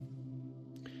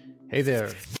Hey there.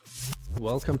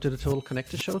 Welcome to the Total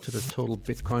Connector Show, to the Total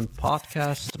Bitcoin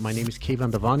Podcast. My name is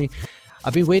Keyvan Davani.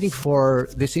 I've been waiting for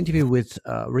this interview with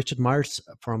Richard Myers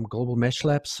from Global Mesh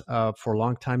Labs for a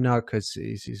long time now, because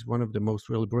he's one of the most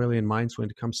really brilliant minds when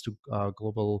it comes to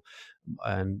global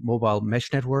and mobile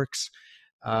mesh networks.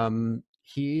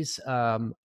 He's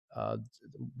one of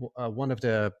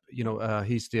the,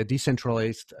 he's the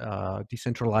decentralized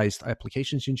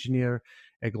applications engineer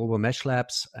at Global Mesh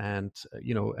Labs, and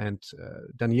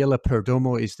Daniela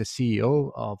Perdomo is the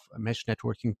CEO of Mesh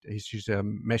Networking. She's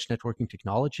Mesh Networking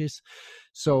Technologies.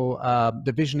 So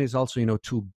the vision is also,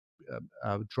 to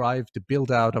drive the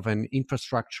build out of an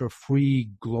infrastructure-free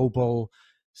global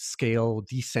scale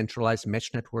decentralized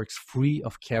mesh networks, free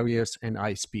of carriers and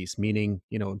ISPs, meaning,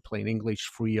 in plain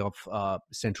English, free of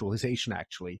centralization,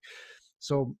 actually.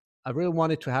 So I really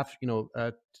wanted to have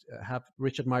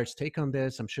Richard Myers' take on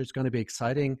this. I'm sure it's going to be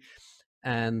exciting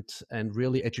and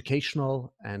really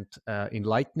educational and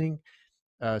enlightening.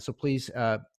 So please,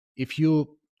 if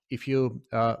you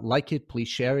like it, please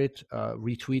share it,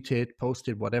 retweet it, post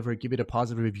it, whatever. Give it a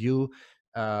positive review,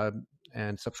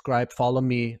 and subscribe. Follow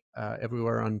me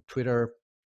everywhere on Twitter,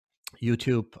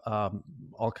 YouTube,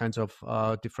 all kinds of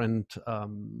different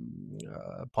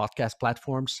podcast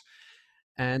platforms.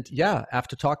 And yeah,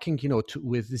 after talking,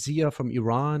 with Zia from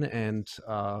Iran and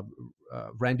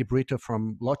Randy Brito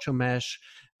from Locho Mesh,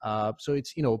 so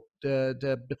it's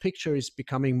the picture is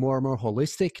becoming more and more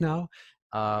holistic now.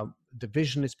 The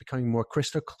vision is becoming more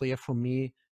crystal clear for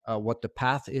me. What the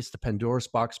path is, the Pandora's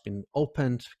box been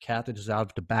opened, cat is out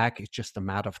of the bag. It's just a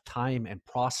matter of time and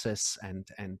process and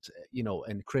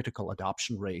critical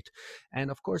adoption rate,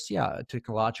 and of course,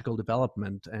 technological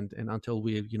development. And until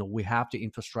we have the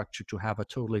infrastructure to have a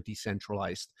totally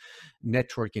decentralized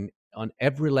network on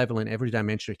every level, in every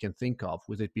dimension you can think of,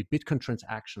 whether it be Bitcoin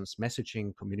transactions,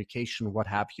 messaging, communication, what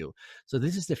have you. So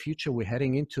this is the future we're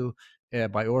heading into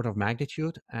by order of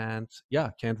magnitude. And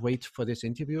can't wait for this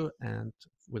interview. And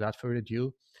without further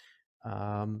ado,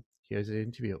 here's the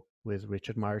interview with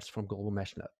Richard Myers from Global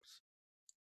Mesh Labs.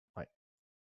 Bye.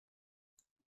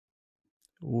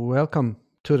 Welcome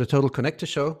to the Total Connector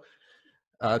Show,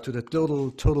 to the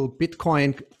Total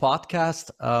Bitcoin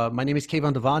Podcast. My name is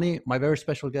Keyvan Davani. My very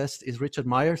special guest is Richard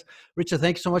Myers. Richard,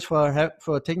 thank you so much for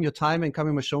taking your time and coming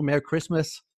on my show. Merry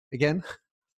Christmas again.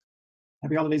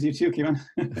 Happy holidays, you too, Keyvan.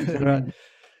 Right.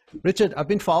 Richard, I've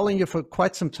been following you for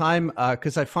quite some time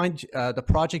because I find the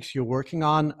projects you're working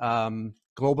on,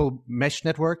 Global Mesh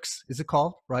Networks, is it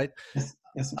called, right?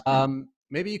 Yes.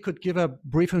 Maybe you could give a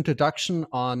brief introduction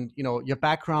on, your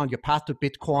background, your path to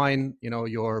Bitcoin,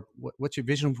 what's your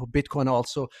vision for Bitcoin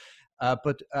also.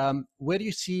 But where do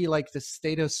you see like the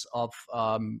status of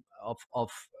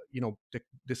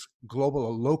this global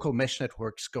or local mesh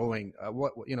networks going?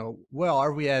 Where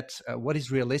are we at? What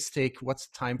is realistic? What's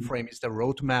the time frame? Is the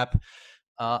roadmap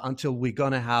until we're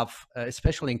gonna have,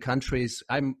 especially in countries?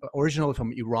 I'm originally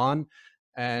from Iran,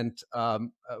 and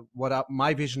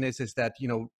my vision is that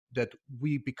that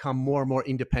we become more and more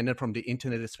independent from the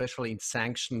internet, especially in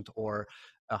sanctioned or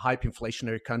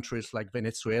hyperinflationary countries like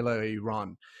Venezuela or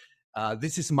Iran.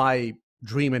 This is my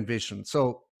dream and vision.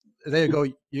 So there you go.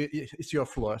 It's your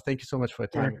floor. Thank you so much for your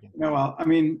time. Sure. No, well,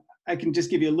 I can just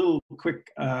give you a little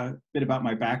quick bit about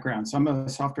my background. So I'm a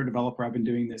software developer. I've been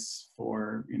doing this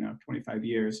for 25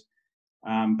 years,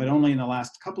 but only in the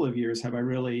last couple of years have I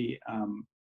really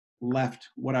left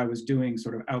what I was doing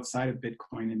sort of outside of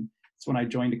Bitcoin. And it's when I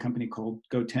joined a company called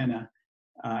Gotenna,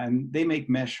 and they make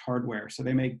mesh hardware. So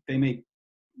they make the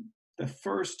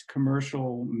first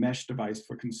commercial mesh device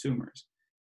for consumers.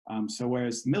 So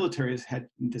whereas the military has had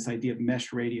this idea of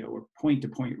mesh radio or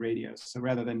point-to-point radios, so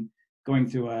rather than going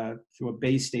through a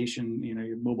base station,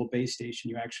 your mobile base station,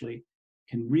 you actually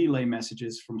can relay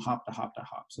messages from hop to hop to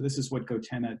hop. So this is what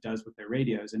Gotenna does with their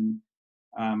radios, and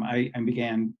I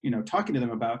began talking to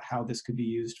them about how this could be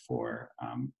used for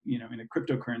in a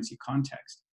cryptocurrency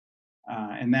context,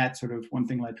 and that sort of one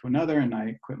thing led to another, and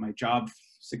I quit my job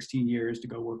 16 years to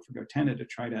go work for Gotenna to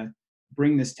try to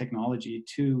bring this technology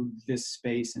to this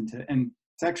space. And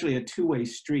it's actually a two-way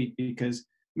street, because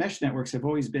mesh networks have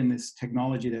always been this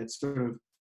technology that's sort of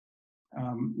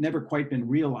never quite been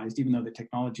realized, even though the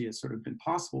technology has sort of been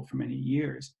possible for many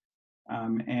years.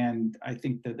 And I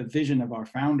think that the vision of our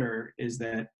founder is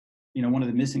that, one of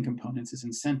the missing components is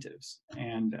incentives.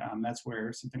 And that's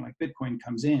where something like Bitcoin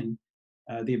comes in,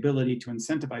 the ability to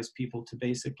incentivize people to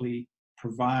basically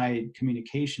provide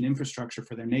communication infrastructure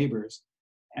for their neighbors,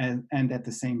 and at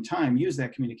the same time use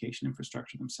that communication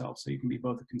infrastructure themselves. So you can be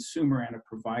both a consumer and a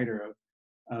provider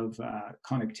of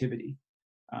connectivity.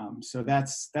 So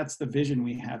that's the vision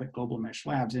we have at Global Mesh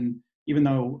Labs. And even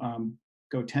though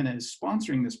Gotenna is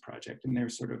sponsoring this project and they're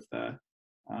sort of the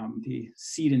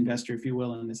seed investor, if you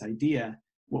will, in this idea,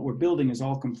 what we're building is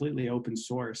all completely open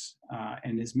source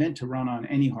and is meant to run on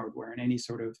any hardware and any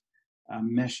sort of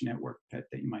mesh network that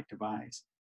you might devise.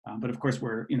 But of course,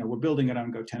 we're building it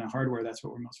on Gotenna hardware. That's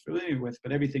what we're most familiar with.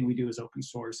 But everything we do is open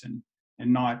source and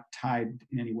not tied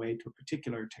in any way to a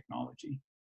particular technology.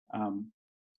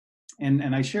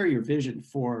 And I share your vision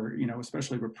for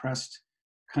especially repressed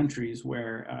countries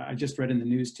where I just read in the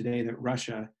news today that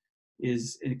Russia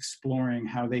is exploring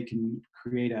how they can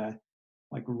create a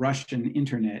like Russian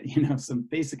internet. So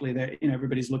basically that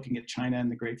everybody's looking at China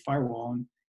and the Great Firewall, and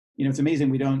it's amazing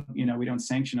we don't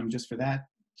sanction them just for that.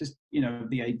 Just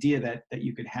the idea that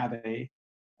you could have a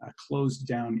closed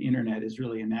down internet is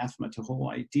really anathema to the whole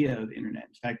idea of the internet.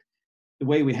 In fact, the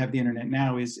way we have the internet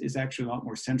now is actually a lot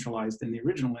more centralized than the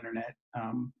original internet.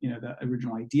 The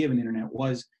original idea of an internet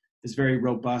was this very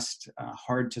robust,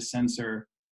 hard to censor.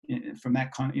 From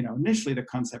that, initially the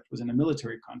concept was in a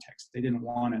military context.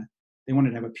 They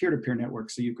wanted to have a peer-to-peer network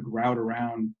so you could route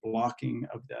around blocking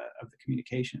of the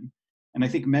communication. And I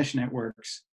think mesh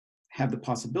networks have the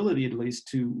possibility, at least,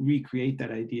 to recreate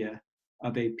that idea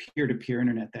of a peer-to-peer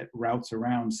internet that routes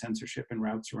around censorship and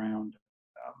routes around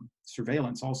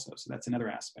surveillance also. So that's another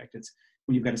aspect. It's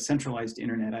when you've got a centralized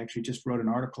internet. I actually just wrote an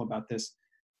article about this.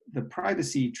 The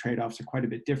privacy trade-offs are quite a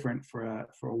bit different for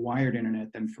a wired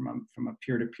internet than from a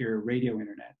peer-to-peer radio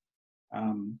internet.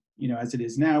 As it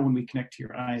is now, when we connect to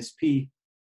your ISP,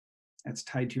 that's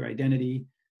tied to your identity.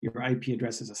 Your IP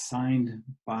address is assigned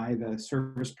by the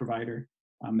service provider.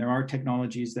 There are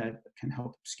technologies that can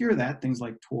help obscure that, things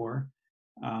like Tor.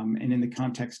 And in the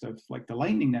context of like the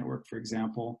Lightning Network, for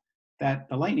example, that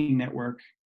the Lightning Network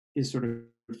is sort of,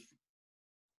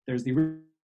 there's the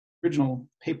original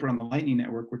paper on the Lightning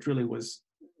Network, which really was,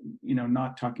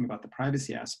 not talking about the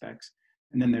privacy aspects.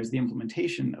 And then there's the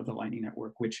implementation of the Lightning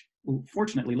Network, which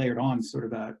fortunately layered on sort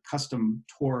of a custom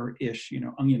Tor-ish,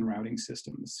 onion routing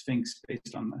system, the Sphinx,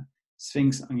 based on the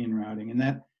Sphinx onion routing.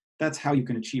 And that's how you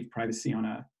can achieve privacy on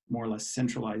a more or less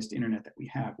centralized internet that we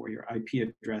have, where your IP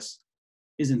address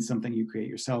isn't something you create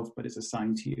yourself, but is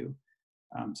assigned to you.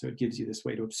 So it gives you this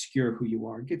way to obscure who you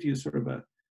are. It gives you sort of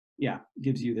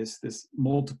gives you this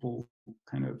multiple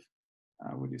kind of,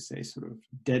 sort of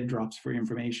dead drops for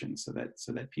information, so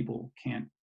that people can't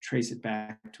trace it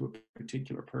back to a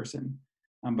particular person.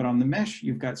 But on the mesh,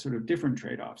 you've got sort of different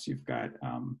trade-offs. You've got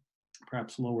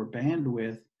perhaps lower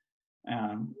bandwidth.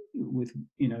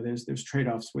 There's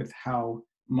trade-offs with how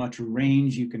much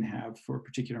range you can have for a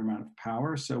particular amount of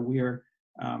power. So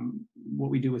what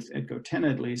we do at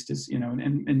Gotenna, at least, is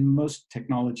and most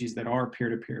technologies that are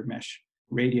peer-to-peer mesh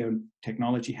radio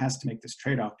technology has to make this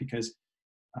trade-off, because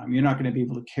you're not going to be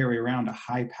able to carry around a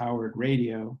high-powered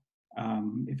radio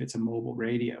if it's a mobile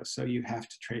radio. So you have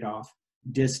to trade off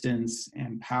distance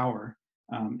and power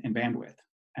and bandwidth.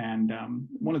 And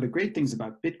one of the great things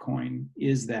about Bitcoin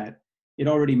is that it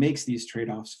already makes these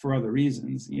trade-offs for other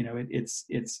reasons.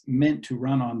 It's meant to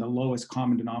run on the lowest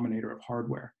common denominator of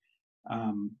hardware.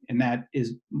 And that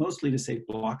is mostly to save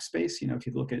block space. If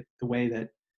you look at the way that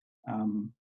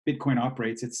Bitcoin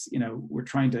operates, it's, we're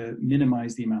trying to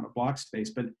minimize the amount of block space,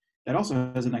 but that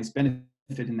also has a nice benefit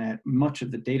in that much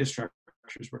of the data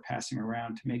structures we're passing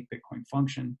around to make Bitcoin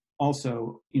function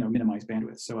also, minimize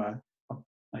bandwidth. So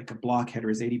like a block header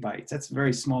is 80 bytes. That's a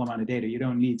very small amount of data. You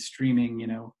don't need streaming,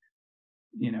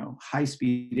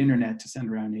 high-speed internet to send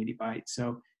around 80 bytes.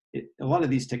 So a lot of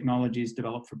these technologies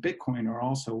developed for Bitcoin are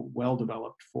also well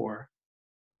developed for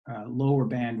lower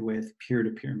bandwidth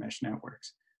peer-to-peer mesh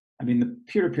networks. I mean, the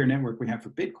peer-to-peer network we have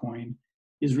for Bitcoin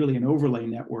is really an overlay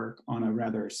network on a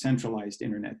rather centralized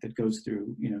internet that goes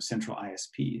through, central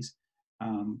ISPs.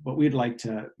 But we'd like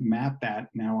to map that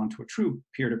now onto a true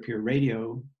peer-to-peer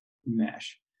radio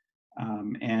mesh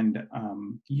and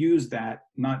use that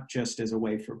not just as a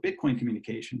way for Bitcoin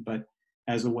communication, but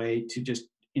as a way to just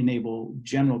enable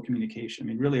general communication. I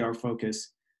mean, really our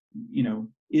focus,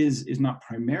 is not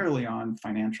primarily on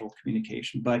financial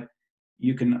communication, but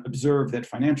you can observe that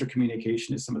financial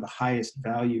communication is some of the highest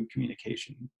value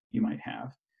communication you might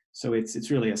have. So it's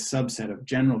really a subset of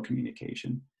general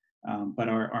communication. But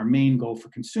our main goal for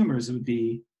consumers would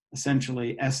be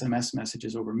essentially SMS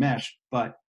messages over mesh,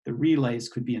 but the relays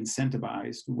could be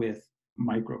incentivized with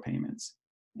micropayments.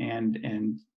 And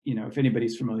if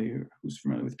anybody's who's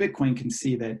familiar with Bitcoin can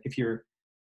see that if you're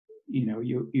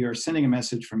sending a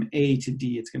message from A to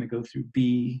D, it's going to go through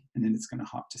B, and then it's going to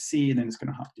hop to C, and then it's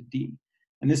going to hop to D.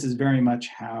 And this is very much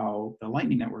how the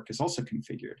Lightning Network is also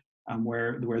configured,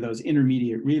 where those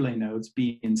intermediate relay nodes,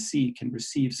 B and C, can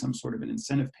receive some sort of an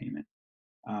incentive payment.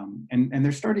 And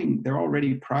they're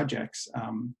already projects. I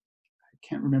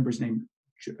can't remember his name,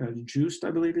 Joost,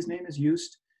 I believe his name is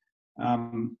Joost,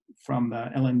 from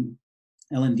the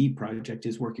LND project,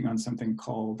 is working on something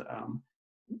called,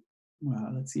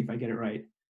 let's see if I get it right,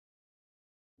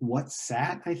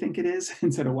 WhatsApp, I think it is,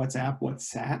 instead of WhatsApp,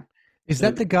 WhatsApp. Is So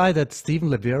that the guy that Stephen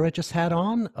Levera just had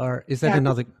on, or is that yeah,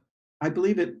 another? I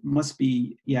believe it must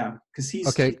be, yeah, because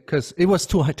Okay, because it was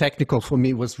too technical for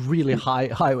me. It was really high.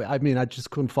 I mean, I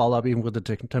just couldn't follow up even with the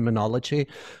terminology,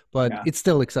 but yeah. it's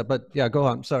still accept. But yeah, go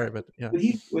on. Sorry, but yeah.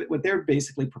 What they're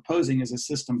basically proposing is a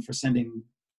system for sending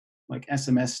like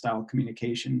SMS style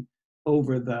communication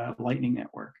over the Lightning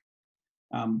Network.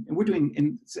 And we're doing,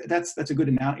 and that's a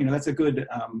good, that's a good,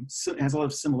 has a lot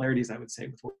of similarities, I would say,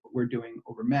 with what we're doing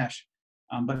over mesh.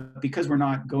 But because we're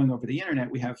not going over the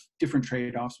internet, we have different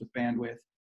trade-offs with bandwidth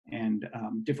and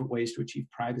different ways to achieve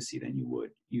privacy than you would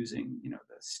using, the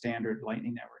standard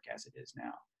Lightning Network as it is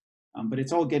now. But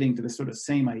it's all getting to the sort of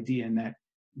same idea in that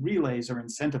relays are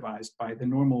incentivized by the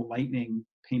normal Lightning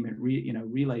payment,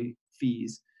 relay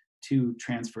fees to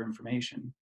transfer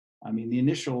information. I mean, the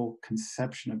initial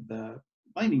conception of the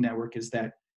Lightning Network is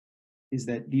that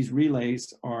these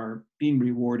relays are being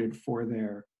rewarded for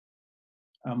their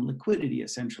liquidity,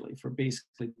 essentially, for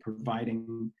basically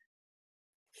providing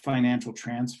financial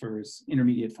transfers,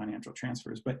 intermediate financial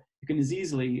transfers. But you can as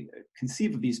easily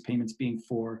conceive of these payments being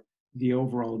for the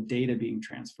overall data being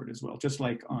transferred as well. Just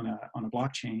like on a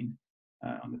blockchain,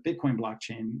 on the Bitcoin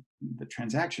blockchain, the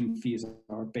transaction fees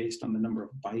are based on the number of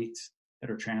bytes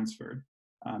that are transferred.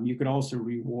 You could also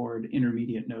reward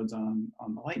intermediate nodes on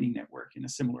the Lightning Network in a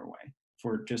similar way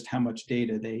for just how much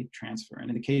data they transfer.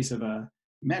 And in the case of a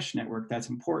mesh network, that's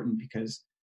important because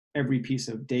every piece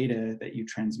of data that you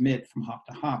transmit from hop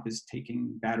to hop is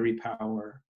taking battery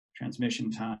power,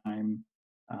 transmission time,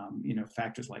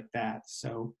 factors like that.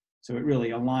 So it really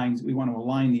aligns. We want to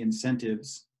align the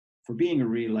incentives for being a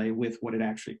relay with what it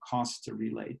actually costs a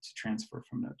relay to transfer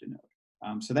from node to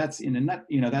node. So that's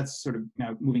that's sort of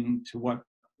now moving to what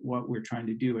we're trying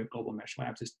to do at Global Mesh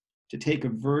Labs is to take a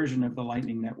version of the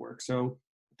Lightning Network. So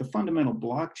the fundamental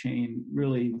blockchain,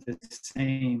 really the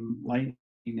same Lightning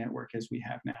Network as we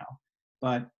have now,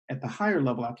 but at the higher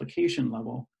level, application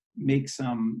level, make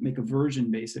a version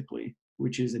basically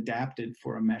which is adapted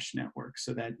for a mesh network,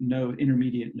 so that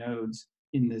intermediate nodes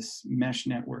in this mesh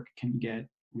network can get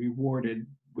rewarded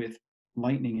with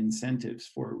Lightning incentives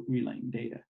for relaying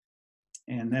data.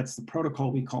 And that's the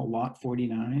protocol we call Lot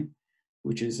 49,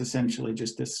 which is essentially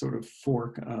just this sort of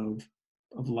fork of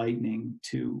Lightning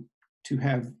to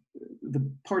have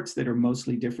the parts that are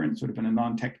mostly different, sort of in a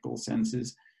non-technical sense,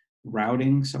 is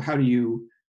routing. So how do you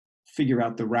figure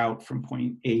out the route from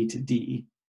point A to D?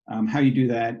 How you do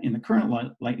that in the current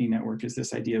Lightning Network is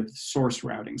this idea of source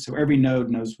routing. So every node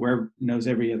knows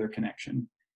every other connection,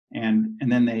 and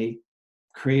then they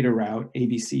create a route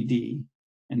ABCD,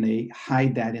 and they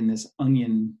hide that in this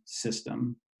onion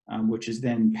system, which is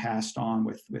then passed on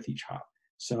with each hop.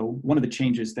 So one of the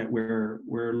changes that we're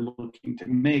looking to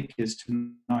make is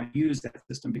to not use that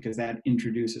system, because that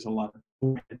introduces a lot of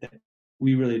overhead that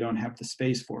we really don't have the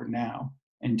space for now,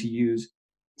 and to use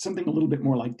something a little bit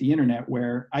more like the internet,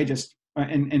 where I just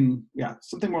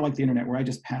something more like the internet where I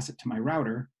just pass it to my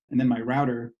router, and then my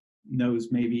router knows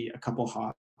maybe a couple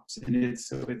hops, and it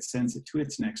sends it to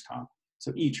its next hop.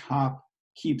 So each hop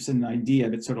keeps an idea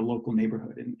of its sort of local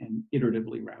neighborhood and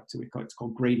iteratively routes. So it's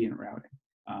called gradient routing.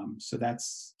 So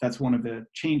that's one of the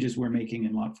changes we're making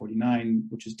in Lot 49,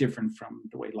 which is different from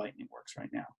the way Lightning works right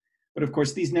now. But of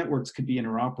course, these networks could be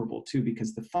interoperable too,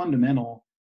 because the fundamental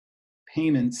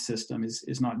payment system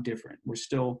is not different. We're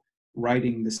still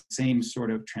writing the same sort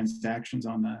of transactions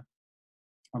on the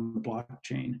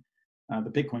blockchain, the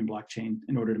Bitcoin blockchain,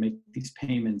 in order to make these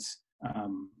payments.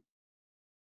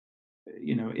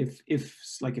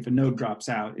 If a node drops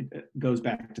out, it goes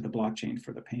back to the blockchain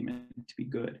for the payment to be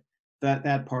good.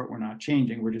 That part we're not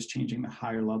changing. We're just changing the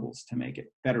higher levels to make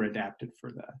it better adapted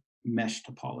for the mesh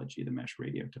topology, the mesh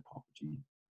radio topology.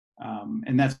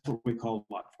 And that's what we call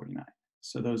Lot 49.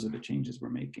 So those are the changes we're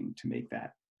making to make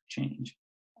that change.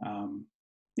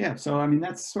 So I mean,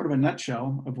 that's sort of a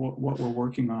nutshell of what we're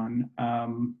working on.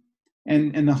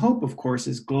 And the hope, of course,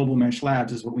 is Global Mesh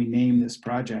Labs is what we name this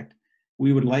project.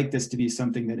 We would like this to be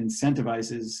something that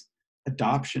incentivizes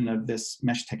adoption of this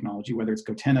mesh technology, whether it's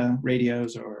Gotenna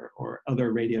radios or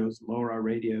other radios, LoRa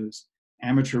radios,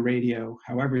 amateur radio,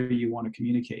 however you want to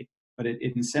communicate. But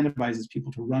it incentivizes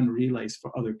people to run relays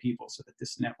for other people so that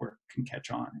this network can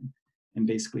catch on and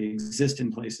basically exist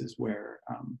in places where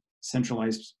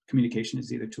centralized communication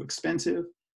is either too expensive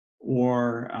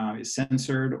or is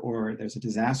censored, or there's a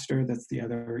disaster. That's the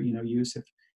other, use.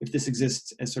 If this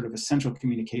exists as sort of a central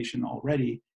communication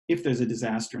already, if there's a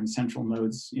disaster and central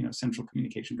nodes, central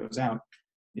communication goes out,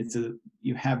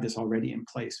 you have this already in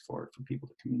place for people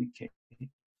to communicate.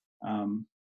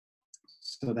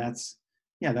 So that's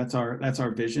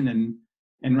our vision,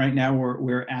 and right now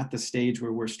we're at the stage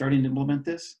where we're starting to implement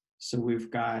this. So we've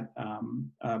got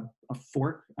a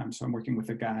fork. So I'm working with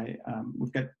a guy.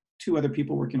 We've got 2 other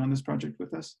people working on this project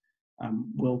with us.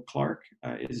 Will Clark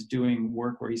is doing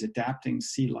work where he's adapting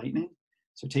C Lightning.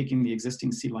 So taking the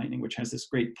existing C Lightning, which has this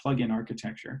great plug-in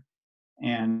architecture,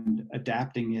 and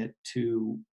adapting it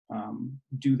to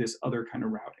do this other kind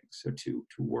of routing. So to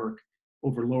work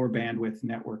over lower bandwidth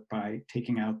network by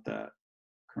taking out the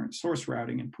current source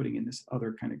routing and putting in this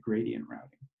other kind of gradient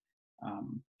routing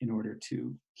in order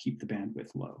to keep the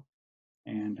bandwidth low.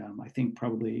 And I think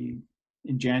probably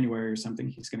in January or something,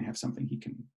 he's going to have something he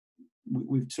can.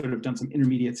 We've sort of done some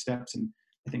intermediate steps, and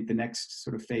I think the next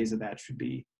sort of phase of that should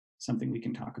be something we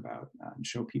can talk about and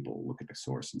show people, look at the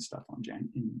source and stuff on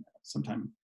sometime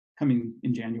coming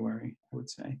in January, I would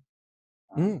say.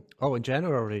 Oh, in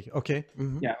January. Okay.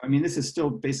 Mm-hmm. Yeah, I mean, this is still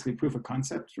basically proof of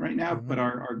concept right now, but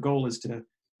our goal is to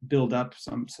build up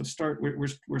some. So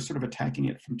we're sort of attacking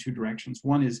it from 2 directions.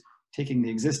 One is taking the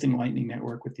existing Lightning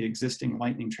network with the existing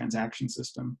Lightning transaction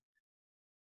system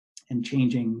and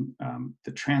changing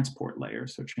the transport layer.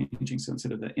 So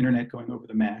instead of the internet going over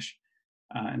the mesh,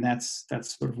 and that's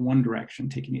sort of one direction,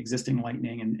 taking the existing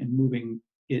Lightning and moving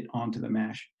it onto the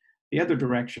mesh. The other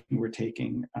direction we're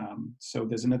taking, so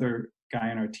there's another guy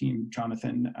on our team,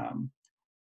 Jonathan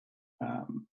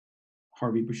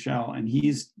Harvey Bushell, and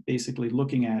he's basically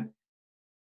looking at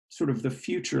sort of the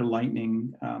future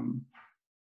Lightning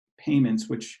payments,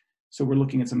 so we're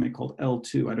looking at something called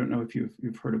L2. I don't know if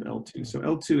you've heard of L2. So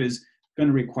L2 is going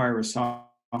to require a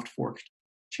soft fork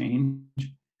change.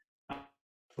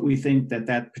 We think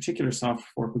that particular soft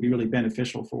fork would be really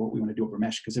beneficial for what we want to do over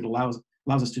mesh, because it allows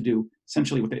us to do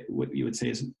essentially what you would say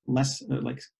is less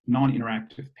like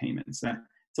non-interactive payments. That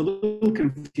it's a little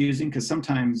confusing, because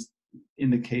sometimes in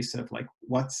the case of like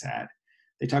WhatsApp,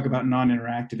 they talk about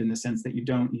non-interactive in the sense that you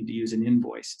don't need to use an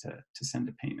invoice to send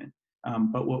a payment.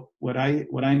 But what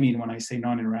I mean when I say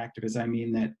non-interactive is I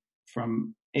mean that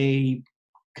from A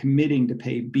committing to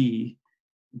pay B,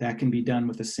 that can be done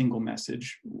with a single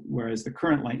message, whereas the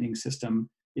current Lightning system,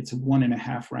 it's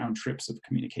 1.5 round trips of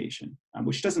communication,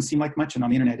 which doesn't seem like much, and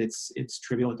on the internet it's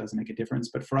trivial, it doesn't make a difference.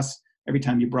 But for us, every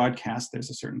time you broadcast, there's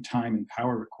a certain time and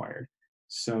power required.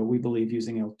 So we believe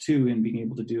using L2 and being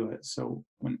able to do it. So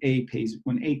when A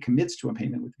commits to a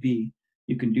payment with B,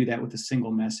 you can do that with a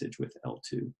single message with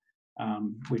L2,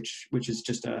 which is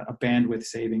just a bandwidth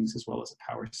savings as well as a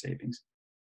power savings.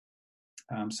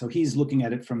 So he's looking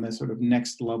at it from the sort of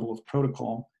next level of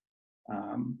protocol,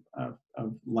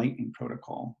 of Lightning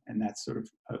protocol, and that sort of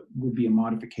would be a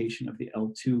modification of the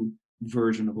L2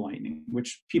 version of Lightning,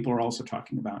 which people are also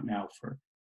talking about now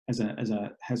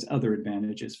has other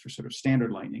advantages for sort of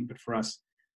standard Lightning. But for us,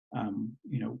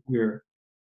 we're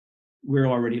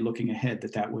already looking ahead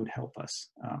that would help us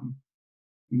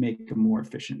make a more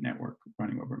efficient network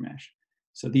running over mesh.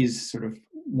 So these sort of,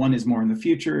 one is more in the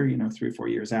future, 3 or 4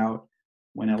 years out,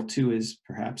 when L2 is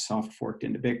perhaps soft forked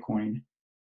into Bitcoin.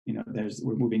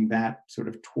 We're moving that sort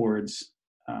of towards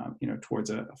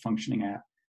a functioning app,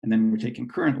 and then we're taking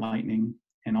current Lightning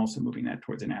and also moving that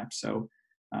towards an app. So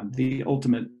the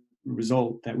ultimate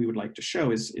result that we would like to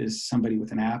show is somebody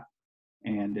with an app,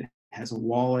 and it has a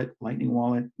wallet, Lightning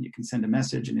wallet. You can send a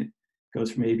message, and it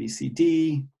goes from A, B, C,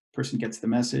 D. Person gets the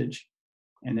message,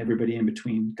 and everybody in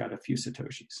between got a few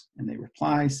Satoshis. And they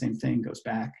reply, same thing, goes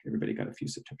back, everybody got a few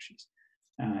Satoshis.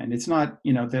 And it's not,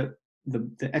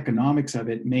 the economics of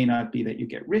it may not be that you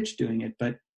get rich doing it,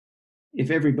 but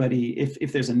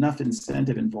if there's enough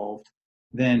incentive involved,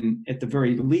 then at the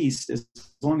very least, as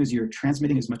long as you're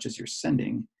transmitting as much as you're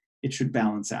sending, it should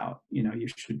balance out. You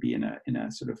should be in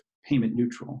a sort of payment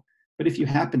neutral. But if you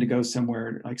happen to go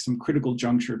somewhere like some critical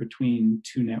juncture between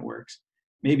 2 networks,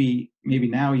 maybe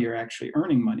now you're actually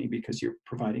earning money because you're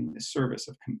providing this service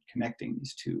of connecting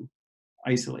these 2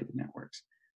 isolated networks.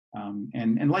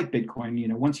 And like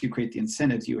Bitcoin, once you create the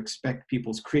incentives, you expect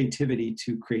people's creativity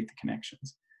to create the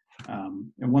connections.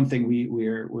 And one thing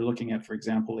we're looking at, for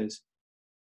example, is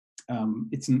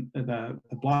it's the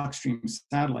Blockstream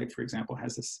satellite, for example,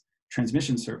 has this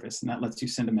transmission service, and that lets you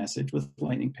send a message with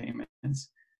Lightning payments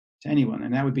to anyone.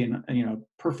 And that would be a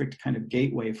perfect kind of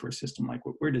gateway for a system like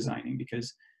what we're designing,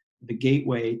 because the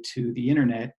gateway to the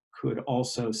internet could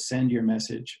also send your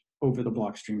message over the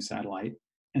Blockstream satellite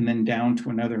and then down to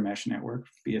another mesh network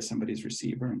via somebody's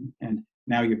receiver, and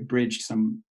now you've bridged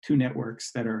two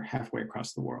networks that are halfway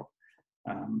across the world.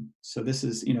 So this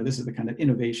is, this is the kind of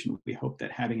innovation we hope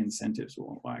that having incentives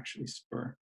will actually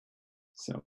spur.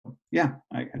 So yeah,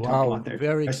 I talked a lot Wow, there.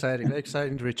 very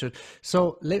exciting, Richard.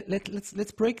 So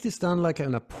let's break this down like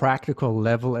on a practical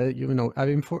level. I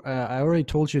already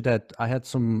told you that I had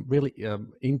some really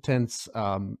intense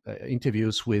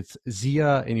interviews with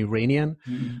Zia, an Iranian,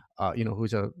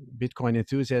 who's a Bitcoin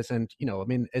enthusiast, and I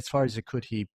mean, as far as he could,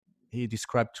 he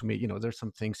described to me, there's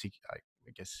some things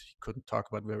I guess he couldn't talk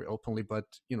about very openly, but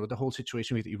the whole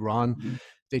situation with Iran,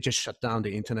 they just shut down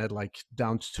the internet like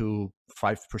down to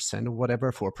 5% or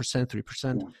whatever, 4%,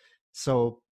 3%. Yeah.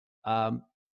 So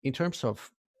in terms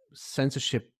of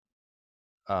censorship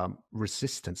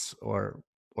resistance or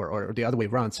the other way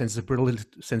around,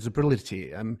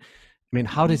 sensibility, I mean,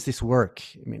 how does this work?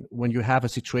 I mean, when you have a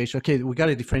situation, okay, we got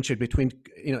to differentiate between,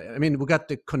 I mean, we got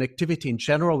the connectivity in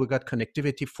general, we got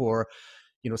connectivity for,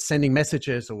 sending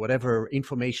messages or whatever,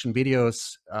 information,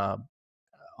 videos,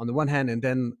 on the one hand, and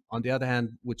then on the other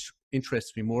hand, which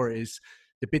interests me more, is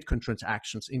the Bitcoin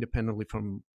transactions independently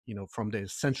from from the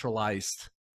centralized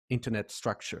internet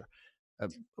structure.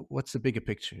 What's the bigger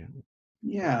picture?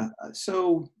 Yeah.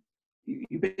 So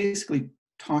you basically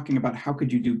talking about how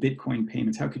could you do Bitcoin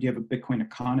payments? How could you have a Bitcoin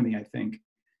economy? I think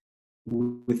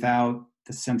without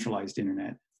the centralized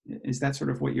internet. Is that sort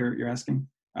of what you're asking?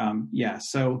 Yeah.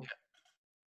 So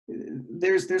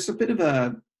there's a bit of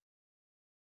a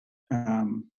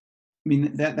I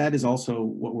mean, that is also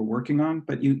what we're working on,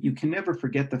 but you can never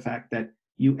forget the fact that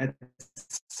you at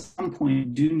some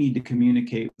point do need to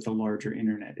communicate with a larger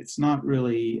internet. It's not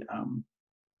really,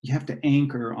 you have to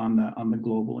anchor on the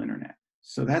global internet.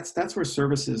 So that's where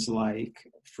services like,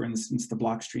 for instance, the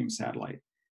Blockstream satellite,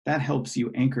 that helps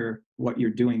you anchor what you're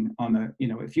doing on the,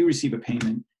 if you receive a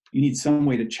payment, you need some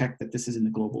way to check that this is in the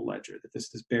global ledger, that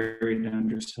this is buried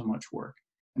under so much work.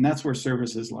 And that's where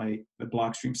services like the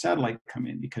Blockstream satellite come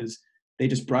in, because they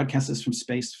just broadcast this from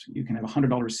space. You can have a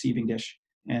 $100 receiving dish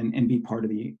and be part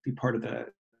of the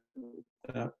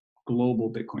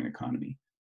global Bitcoin economy.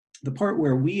 The part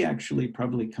where we actually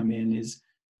probably come in is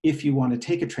if you want to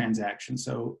take a transaction,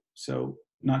 so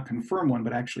not confirm one,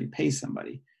 but actually pay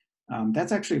somebody.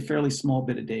 That's actually a fairly small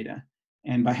bit of data.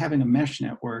 And by having a mesh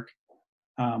network,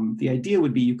 the idea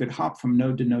would be you could hop from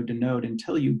node to node to node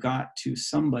until you got to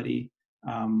somebody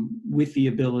with the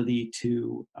ability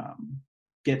to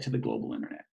get to the global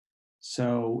internet.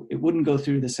 So it wouldn't go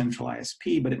through the central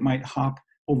ISP, but it might hop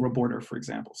over a border, for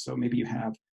example. So maybe you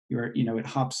have it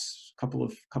hops a couple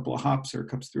of hops, or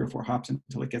cups 3 or 4 hops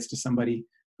until it gets to somebody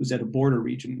who's at a border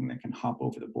region and that can hop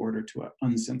over the border to an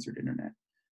uncensored internet.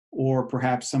 Or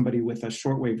perhaps somebody with a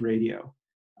shortwave radio.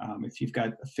 If you've got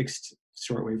a fixed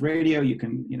shortwave radio, you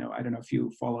can, I don't know if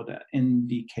you followed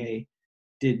NVK,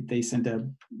 they sent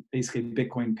basically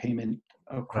Bitcoin payment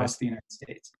across the United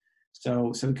States.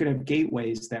 So we could have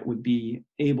gateways that would be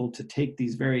able to take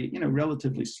these very,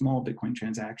 relatively small Bitcoin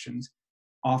transactions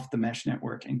off the mesh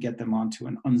network and get them onto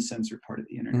an uncensored part of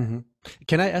the internet.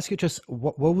 Can I ask you just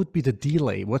what would be the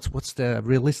delay? What's the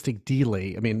realistic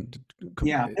delay? I mean,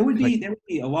 yeah, there would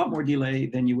be a lot more delay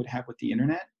than you would have with the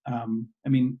internet. I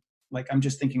mean, like I'm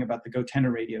just thinking about the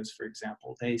GoTenna radios, for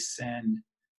example. They send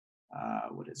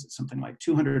something like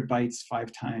 200 bytes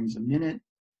 5 times a minute,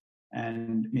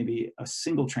 and maybe a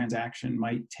single transaction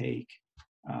might take,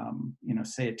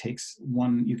 say it takes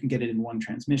one, you can get it in one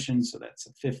transmission, so that's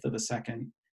 1/5 of a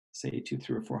second, say 2,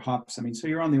 3, or 4 hops. I mean, so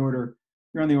you're on the order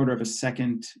of a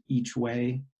second each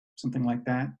way, something like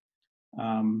that.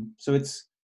 So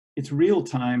it's real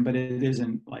time, but it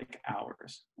isn't like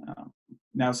hours.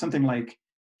 Now, something like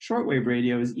shortwave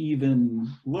radio is even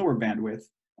lower bandwidth,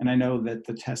 and I know that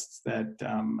the tests that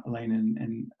Elaine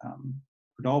and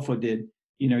Rodolfo did,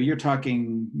 you're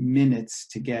talking minutes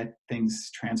to get things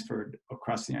transferred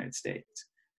across the United States.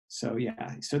 So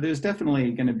yeah, so there's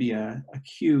definitely going to be a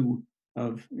queue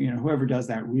of, whoever does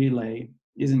that relay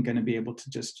isn't going to be able to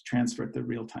just transfer at the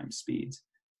real-time speeds.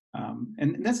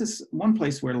 And this is one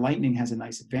place where Lightning has a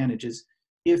nice advantage is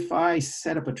if I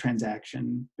set up a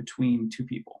transaction between 2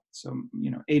 people, so,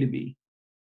 A to B,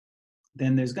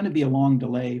 then there's going to be a long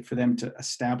delay for them to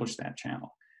establish that channel,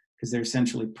 because they're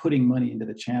essentially putting money into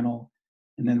the channel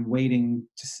and then waiting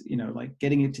to, like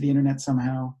getting it to the internet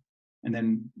somehow, and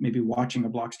then maybe watching a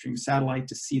Blockstream satellite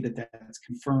to see that that's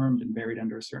confirmed and buried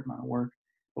under a certain amount of work.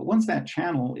 But once that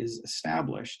channel is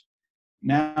established,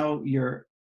 now you're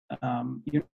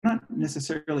not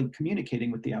necessarily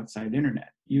communicating with the outside internet.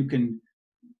 You can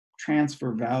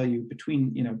transfer value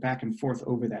between, back and forth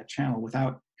over that channel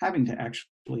without having to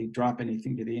actually drop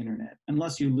anything to the internet,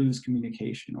 unless you lose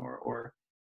communication or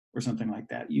or something like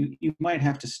that. You might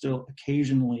have to still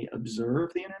occasionally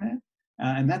observe the internet,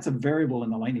 and that's a variable in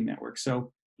the Lightning Network.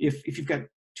 So if you've got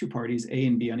two parties, A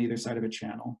and B, on either side of a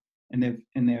channel, and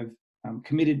they've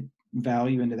committed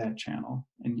value into that channel,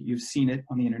 and you've seen it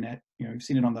on the internet, you've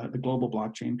seen it on the global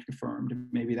blockchain confirmed,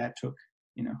 maybe that took,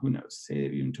 who knows, say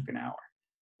it even took an hour.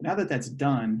 But now that that's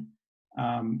done,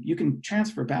 you can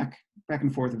transfer back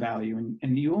and forth value,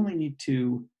 and you only need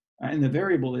to, and the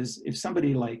variable is if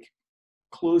somebody like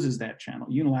closes that channel,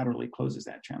 unilaterally closes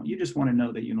that channel, you just want to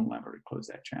know they unilaterally close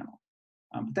that channel.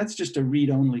 But that's just a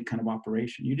read-only kind of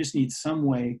operation. You just need some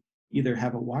way, either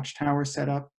have a watchtower set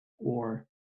up or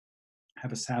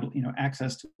have a satellite,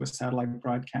 access to a satellite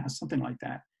broadcast, something like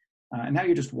that. And now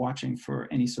you're just watching for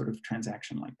any sort of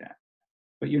transaction like that.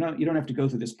 But you don't have to go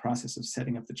through this process of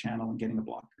setting up the channel and getting a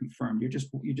block confirmed. You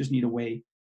just need a way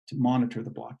to monitor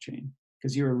the blockchain,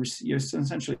 because you're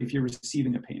essentially, if you're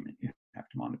receiving a payment, you have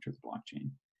to monitor the blockchain,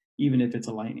 even if it's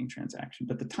a Lightning transaction.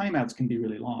 But the timeouts can be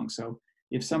really long. So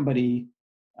if somebody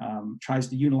tries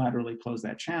to unilaterally close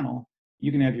that channel,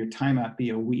 you can have your timeout be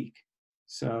a week.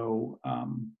 So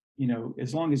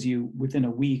as long as you within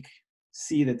a week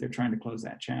see that they're trying to close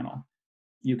that channel,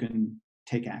 you can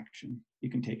take action. You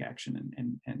can take action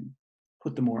and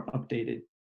put the more updated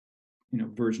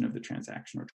version of the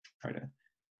transaction, or try to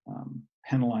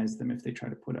penalize them if they try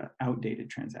to put an outdated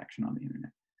transaction on the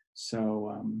internet.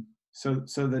 So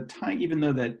so the time, even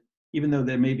though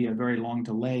there may be a very long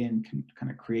delay in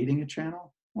kind of creating a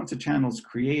channel, once a channel is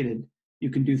created, you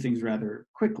can do things rather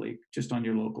quickly just on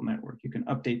your local network. You can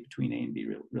update between A and B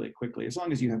really quickly, as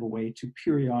long as you have a way to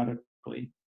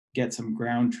periodically get some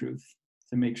ground truth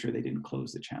to make sure they didn't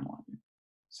close the channel on you.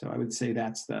 So I would say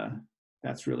that's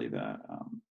really the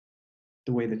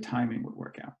way the timing would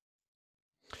work out.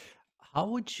 How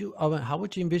would you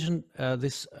envision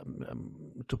this,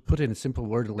 to put it in simple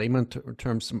word, layman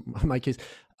terms, in my case,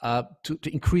 to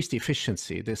increase the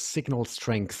efficiency, the signal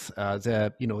strength,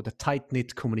 the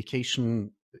tight-knit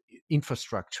communication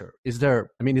infrastructure? Is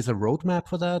there a roadmap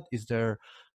for that? Is there,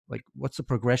 what's the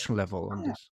progression level on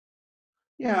this?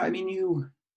 Yeah,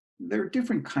 there are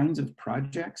different kinds of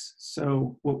projects.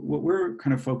 So what we're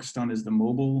kind of focused on is the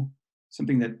mobile,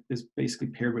 something that is basically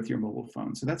paired with your mobile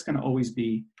phone. So that's going to always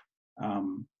be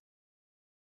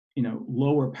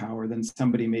lower power than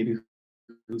somebody maybe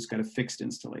who's got a fixed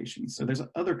installation. So there's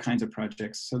other kinds of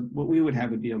projects. So what we would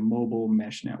have would be a mobile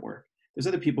mesh network. There's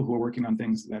other people who are working on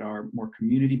things that are more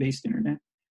community-based internet.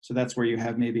 So that's where you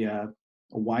have maybe a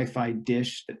Wi-Fi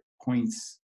dish that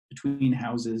points between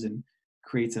houses and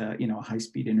creates a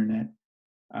high-speed internet.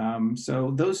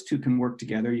 So those two can work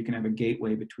together. You can have a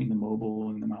gateway between the mobile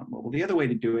and the not mobile. The other way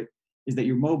to do it is that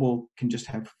your mobile can just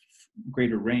have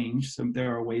greater range. So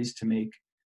there are ways to make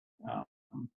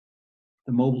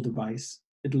the mobile device,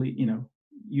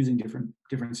 using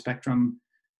different spectrum,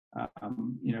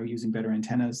 using better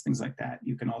antennas, things like that.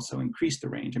 You can also increase the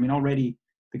range. Already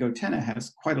the Gotenna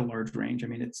has quite a large range.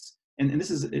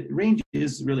 Range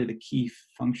is really the key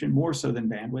function, more so than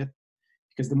bandwidth,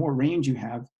 because the more range you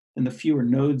have, then the fewer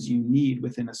nodes you need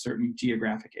within a certain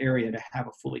geographic area to have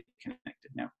a fully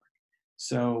connected network.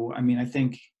 So, I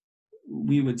think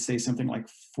we would say something like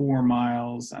 4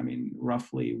 miles,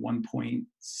 roughly 1.6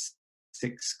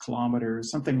 kilometers,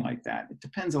 something like that. It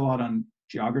depends a lot on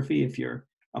geography. If you're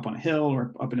up on a hill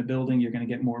or up in a building, you're going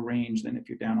to get more range than if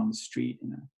you're down on the street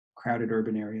in a crowded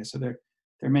urban area. So there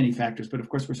are many factors, but of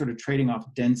course we're sort of trading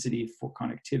off density for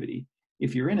connectivity.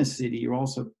 If you're in a city, you're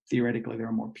also, theoretically, there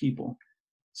are more people.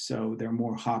 So there are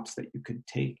more hops that you could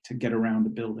take to get around a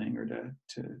building or to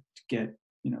get,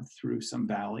 through some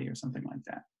valley or something like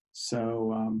that.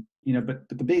 So, but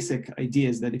the basic idea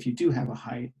is that if you do have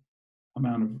a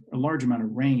large amount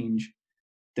of range,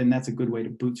 then that's a good way to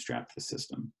bootstrap the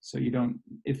system. So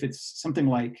if it's something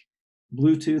like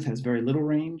Bluetooth has very little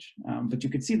range, but you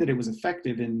could see that it was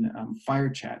effective in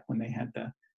FireChat when they had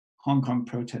the Hong Kong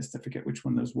protests. I forget which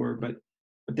one those were, but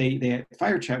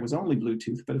FireChat was only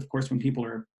Bluetooth. But of course, when people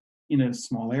are in a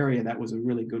small area, that was a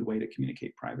really good way to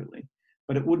communicate privately.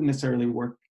 But it wouldn't necessarily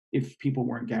work if people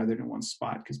weren't gathered in one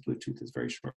spot, because Bluetooth is very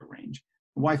short range.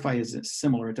 Wi-Fi is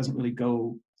similar. It doesn't really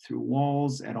go through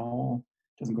walls at all.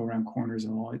 It doesn't go around corners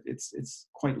at all. It's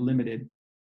quite limited.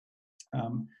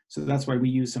 So that's why we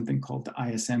use something called the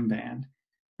ISM band.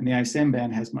 And the ISM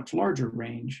band has much larger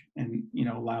range and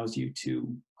allows you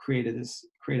to create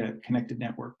a connected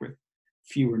network with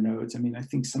fewer nodes. I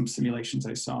think some simulations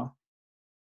I saw,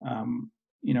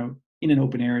 in an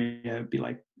open area, it'd be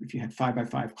like if you had 5 by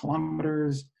 5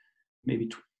 kilometers,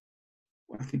 maybe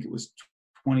I think it was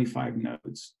 25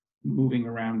 nodes moving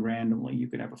around randomly, you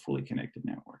could have a fully connected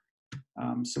network.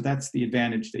 So that's the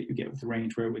advantage that you get with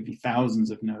range, where it would be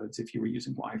thousands of nodes if you were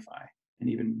using Wi-Fi, and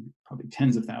even probably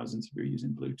tens of thousands if you're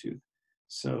using Bluetooth.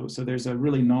 So there's a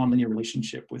really nonlinear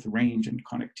relationship with range and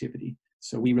connectivity.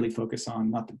 So we really focus on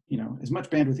not the, as much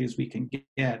bandwidth as we can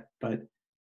get, but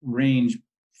range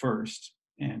first,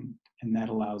 and that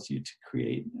allows you to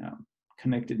create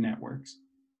connected networks,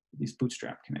 these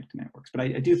bootstrap connected networks. But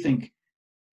I do think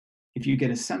if you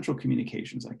get essential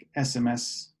communications like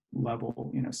SMS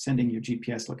level, sending your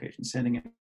GPS location, sending an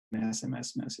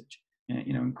SMS message,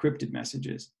 encrypted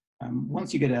messages,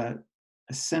 once you get a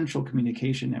essential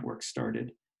communication network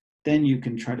started, then you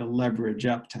can try to leverage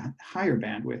up to higher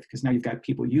bandwidth, because now you've got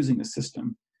people using the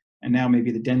system, and now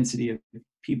maybe the density of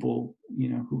people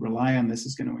who rely on this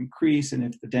is going to increase, and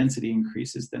if the density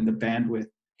increases, then the bandwidth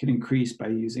can increase by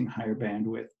using higher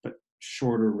bandwidth but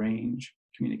shorter range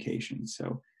communication.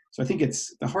 So I think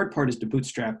the hard part is to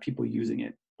bootstrap people using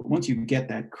it, but once you get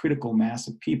that critical mass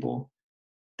of people,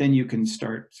 then you can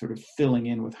start sort of filling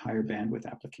in with higher bandwidth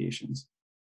applications.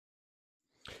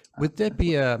 Would that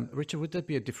be Richard? Would that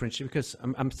be a differential? Because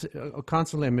I'm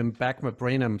constantly, I'm in back of my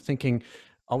brain, I'm thinking,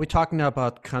 are we talking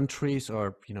about countries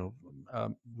or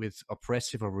with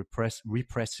oppressive or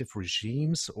repressive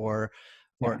regimes, or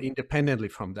independently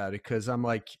from that? Because I'm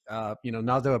like, now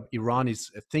that Iran is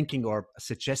thinking or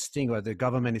suggesting, or the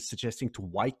government is suggesting to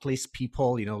whitelist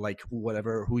people, like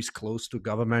who is close to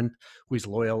government, who is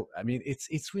loyal. I mean,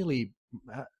 it's really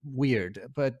weird.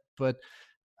 But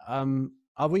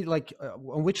are we like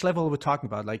on which level are we talking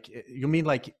about? Like, you mean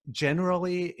like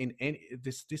generally in any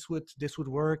this would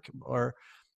work, or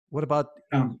what about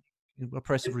in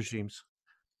oppressive regimes?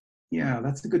 Yeah,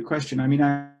 that's a good question. I mean,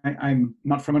 I'm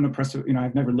not from an oppressive,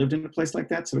 I've never lived in a place like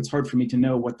that, so it's hard for me to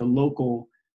know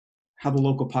how the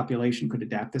local population could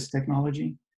adapt this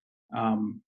technology.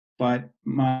 But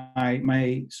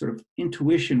my sort of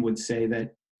intuition would say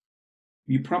that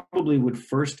you probably would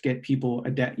first get people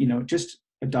just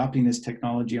adopting this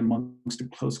technology amongst a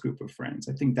close group of friends.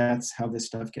 I think that's how this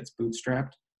stuff gets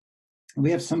bootstrapped. And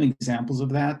we have some examples of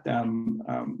that.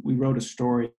 We wrote a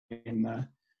story in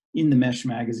the Mesh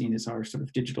magazine, is our sort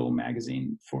of digital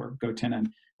magazine for Gotenna.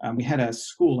 We had a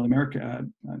school in America,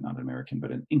 not American,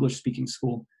 but an English-speaking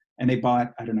school, and they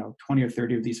bought, 20 or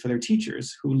 30 of these for their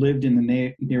teachers who lived in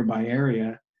the nearby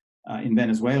area in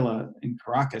Venezuela, in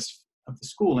Caracas, of the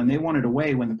school. And they wanted a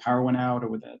way when the power went out, or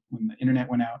when the internet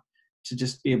went out, to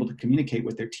just be able to communicate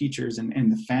with their teachers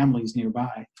and the families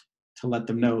nearby, to let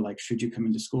them know, like, should you come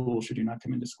into school, should you not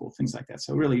come into school, things like that.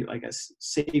 So really like a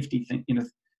safety thing,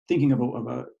 thinking of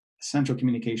a essential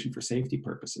communication for safety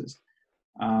purposes.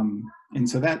 And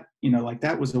so that,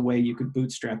 that was a way you could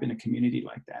bootstrap in a community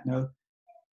like that. Now,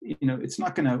 it's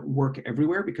not going to work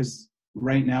everywhere, because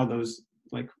right now those,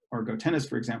 like our Gotennas,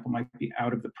 for example, might be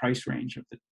out of the price range of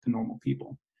the normal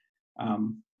people.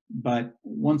 But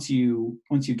once you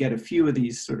get a few of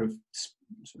these sort of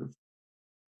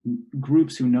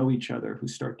groups who know each other, who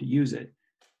start to use it,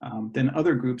 then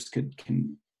other groups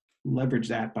can leverage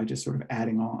that by just sort of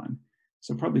adding on.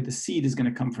 So probably the seed is going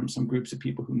to come from some groups of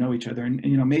people who know each other, and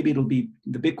maybe it'll be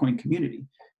the Bitcoin community.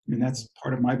 I mean, that's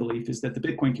part of my belief, is that the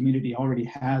Bitcoin community already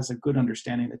has a good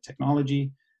understanding of the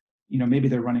technology. Maybe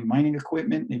they're running mining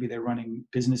equipment, maybe they're running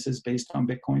businesses based on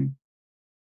Bitcoin,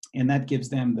 and that gives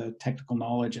them the technical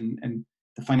knowledge and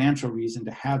the financial reason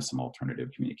to have some alternative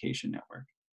communication network.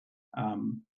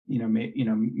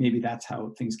 Maybe that's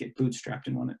how things get bootstrapped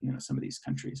in some of these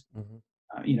countries. Mm-hmm.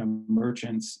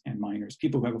 Merchants and miners,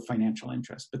 people who have a financial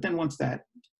interest. But then once that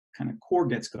kind of core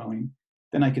gets going,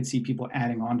 then I could see people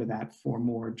adding on to that for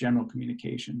more general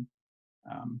communication.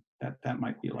 That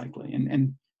might be likely.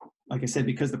 And like I said,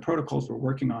 because the protocols we're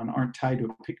working on aren't tied to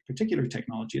a particular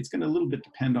technology, it's going to a little bit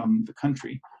depend on the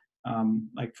country.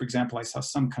 Like, for example, I saw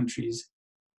some countries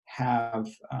have,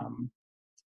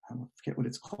 I forget what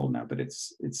it's called now, but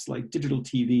it's like digital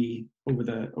TV over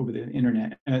the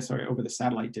internet, over the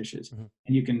satellite dishes. Mm-hmm.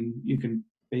 And you can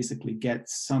basically get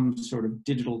some sort of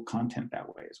digital content that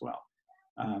way as well.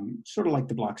 Sort of like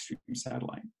the Blockstream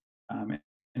satellite.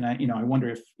 And I wonder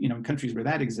if, in countries where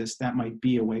that exists, that might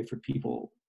be a way for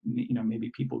people,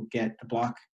 maybe people get the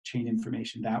blockchain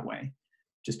information that way,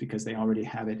 just because they already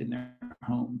have it in their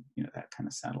home, that kind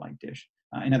of satellite dish.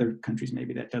 In other countries,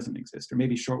 maybe that doesn't exist, or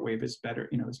maybe shortwave is better,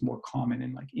 is more common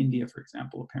in, like, India, for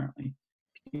example. Apparently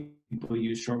people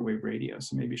use shortwave radio.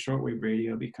 So maybe shortwave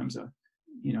radio becomes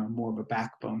more of a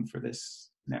backbone for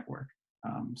this network.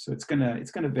 So it's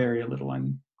gonna vary a little.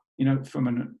 And, from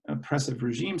an oppressive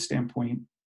regime standpoint,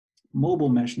 mobile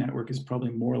mesh network is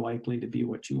probably more likely to be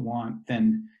what you want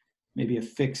than maybe a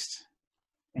fixed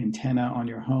antenna on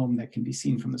your home that can be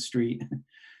seen from the street.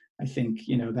 I think,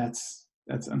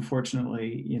 that's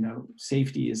unfortunately,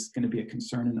 safety is going to be a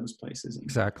concern in those places, and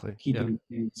Exactly. Yeah. keeping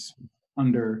things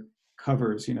under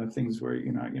covers, things where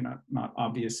you're not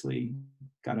obviously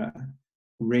got a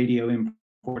radio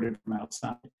imported from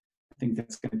outside. I think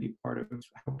that's going to be part of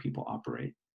how people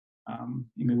operate.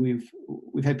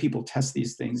 We've had people test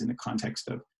these things in the context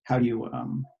of how do you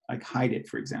like hide it,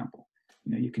 for example.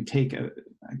 You can take I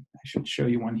should show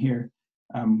you one here.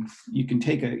 You can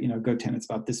take a GoTen, it's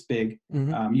about this big.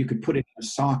 Mm-hmm. You could put it in a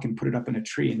sock and put it up in a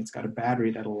tree, and it's got a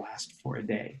battery that'll last for a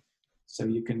day. So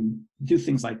you can do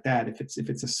things like that. If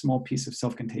it's a small piece of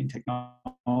self-contained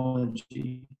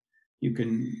technology, you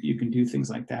can do things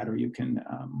like that, or you can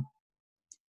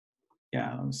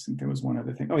I think there was one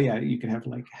other thing. Oh yeah, you could have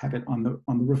it on the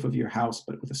roof of your house,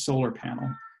 but with a solar panel,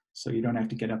 so you don't have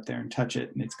to get up there and touch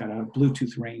it. And it's got a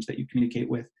Bluetooth range that you communicate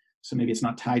with. So maybe it's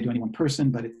not tied to any one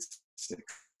person, but it's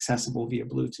accessible via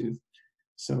Bluetooth.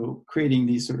 So creating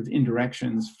these sort of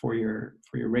indirections for your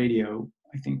radio,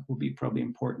 I think, will be probably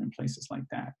important in places like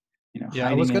that. Yeah,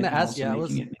 I was going to ask. I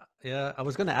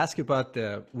was going to ask you about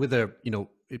whether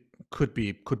it could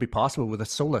be possible with a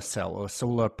solar cell or a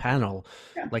solar panel.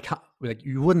 Yeah. Like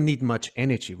you wouldn't need much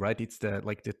energy, right? It's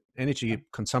the energy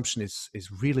consumption is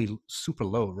really super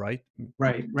low, right?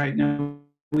 Right. Now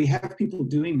we have people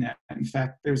doing that. In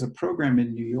fact, there's a program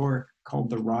in New York called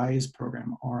the RISE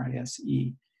program, RISE,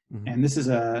 Mm-hmm. and this is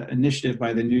an initiative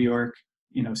by the New York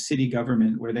city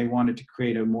government where they wanted to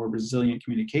create a more resilient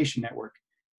communication network.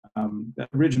 The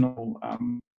original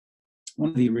one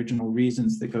of the original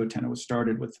reasons that GoTen was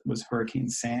started was Hurricane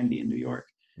Sandy in New York.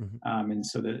 Mm-hmm. And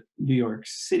so the New York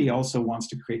City also wants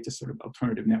to create this sort of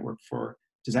alternative network for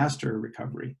disaster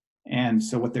recovery. And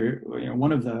so what they're,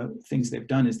 one of the things they've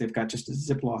done is they've got just a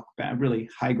Ziploc bag, really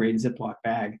high grade Ziploc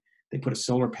bag. They put a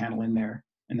solar panel in there,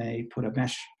 and they put a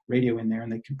mesh radio in there,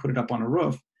 and they can put it up on a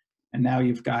roof. And now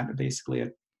you've got basically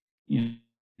and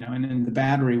then the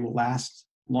battery will last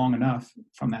long enough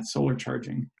from that solar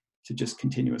charging to just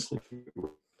continuously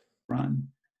run.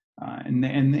 And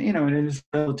it is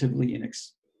relatively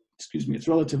it's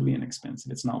relatively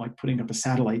inexpensive. It's not like putting up a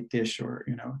satellite dish or,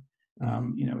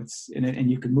 it's in it, and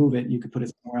you could move it, you could put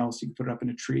it somewhere else, you could put it up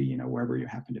in a tree, wherever you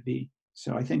happen to be.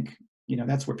 So I think,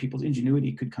 that's where people's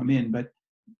ingenuity could come in. But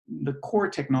the core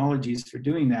technologies for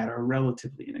doing that are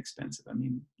relatively inexpensive. I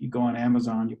mean, you go on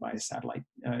Amazon, you buy a satellite,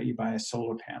 you buy a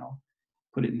solar panel,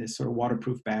 put it in this sort of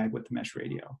waterproof bag with the mesh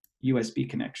radio, USB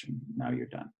connection. Now you're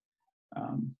done.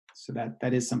 So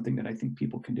that is something that I think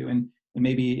people can do. And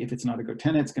maybe if it's not a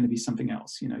GoTen, it's going to be something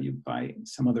else. You buy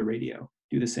some other radio,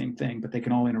 do the same thing, but they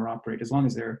can all interoperate as long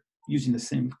as they're using the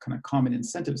same kind of common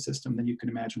incentive system. Then you can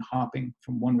imagine hopping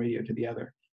from one radio to the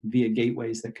other via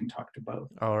gateways that can talk to both.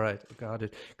 All right, got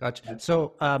it. Gotcha.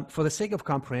 So, for the sake of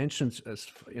comprehension,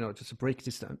 just to break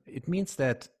this down, it means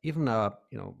that even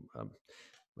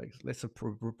like let's say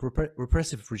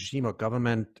repressive regime or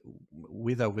government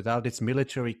with or without its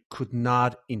military could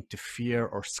not interfere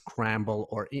or scramble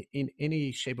or in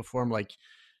any shape or form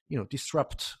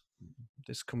disrupt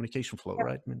this communication flow,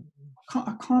 right? I mean,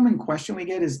 a common question we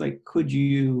get is could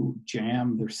you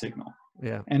jam their signal?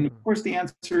 Yeah. And of course the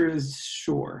answer is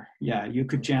sure. Yeah, you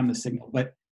could jam the signal,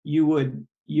 but you would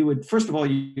first of all,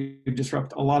 you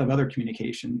disrupt a lot of other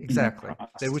communication. Exactly.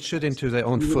 They would shoot into their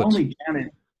own you foot. Only jam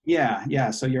it. Yeah.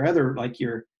 So your other,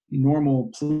 your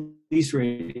normal police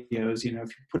radios, if you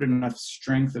put enough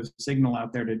strength of signal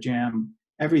out there to jam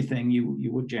everything,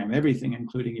 you would jam everything,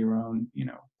 including your own,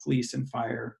 police and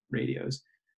fire radios.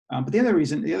 But the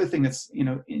other thing that's,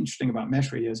 interesting about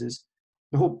mesh radios is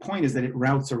the whole point is that it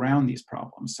routes around these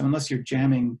problems. So unless you're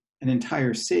jamming an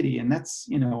entire city, and that's,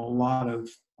 a lot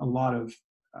of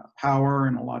power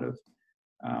and a lot of,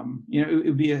 it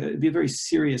would be a very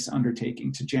serious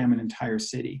undertaking to jam an entire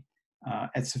city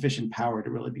at sufficient power to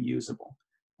really be usable.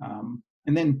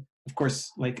 And then, of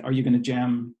course, are you going to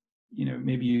jam,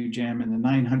 maybe you jam in the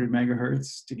 900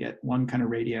 megahertz to get one kind of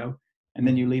radio, and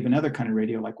then you leave another kind of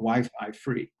radio like Wi-Fi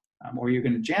free. Or you're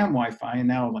going to jam Wi-Fi, and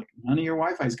now none of your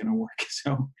Wi-Fi is going to work.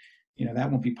 So,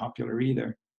 that won't be popular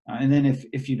either. And then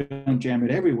if you don't jam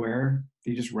it everywhere,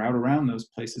 you just route around those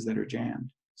places that are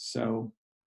jammed. So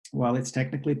while it's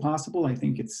technically possible, I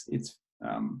think it's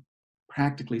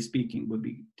practically speaking would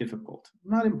be difficult.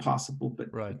 Not impossible, but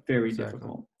very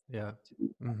difficult. Yeah.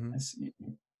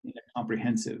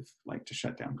 Comprehensive, to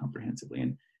shut down comprehensively.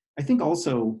 And I think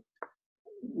also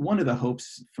one of the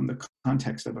hopes from the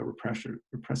context of a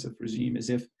repressive regime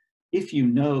is if you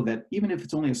know that even if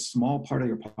it's only a small part of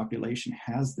your population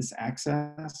has this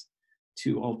access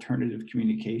to alternative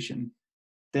communication,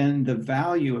 then the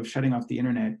value of shutting off the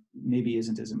internet maybe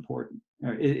isn't as important.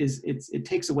 it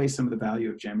takes away some of the value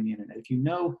of jamming the internet. If you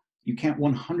know you can't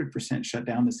 100% shut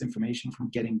down this information from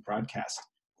getting broadcast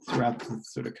throughout the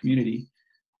sort of community,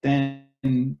 then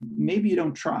maybe you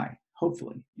don't try.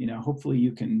 Hopefully, hopefully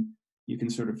you can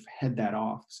sort of head that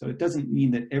off. So it doesn't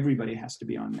mean that everybody has to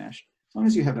be on mesh. As long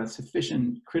as you have a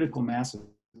sufficient critical mass of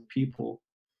people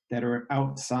that are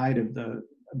outside of the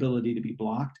ability to be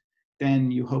blocked,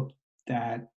 then you hope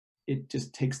that it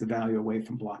just takes the value away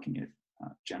from blocking it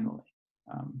generally.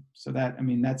 So that, I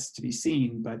mean, that's to be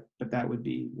seen, but that would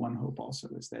be one hope also,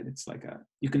 is that it's like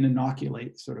you can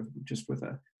inoculate sort of just with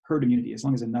a herd immunity. As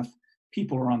long as enough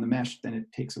people are on the mesh, then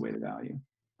it takes away the value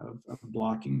of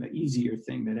blocking the easier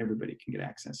thing that everybody can get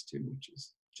access to, which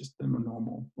is just the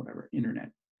normal, whatever, internet,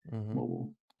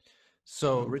 mobile.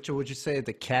 So, Richard, would you say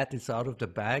the cat is out of the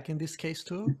bag in this case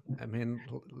too? I mean,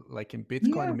 like in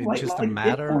Bitcoin, Yeah, I mean, just a like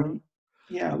matter. Bitcoin,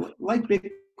 yeah, like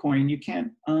Bitcoin, you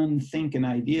can't unthink an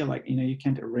idea. Like, you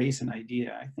can't erase an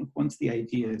idea. I think once the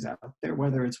idea is out there,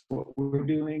 whether it's what we're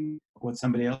doing, what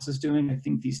somebody else is doing, I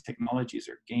think these technologies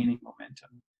are gaining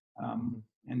momentum,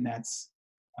 and that's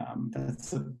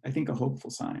I think a hopeful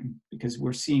sign, because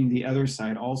we're seeing the other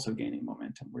side also gaining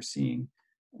momentum. We're seeing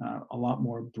a lot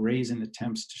more brazen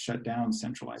attempts to shut down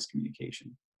centralized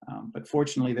communication. But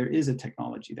fortunately, there is a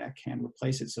technology that can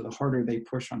replace it. So the harder they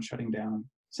push on shutting down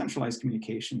centralized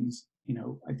communications,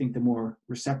 I think the more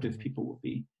receptive people will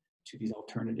be to these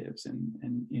alternatives.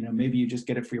 And maybe you just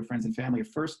get it for your friends and family at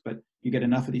first, but you get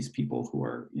enough of these people who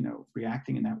are,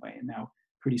 reacting in that way. And now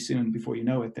pretty soon, before you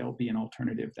know it, there'll be an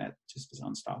alternative that just is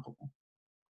unstoppable.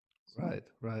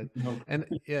 Right. And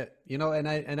yeah,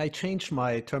 and I changed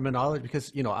my terminology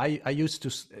because, I used to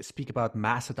speak about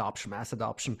mass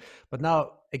adoption, but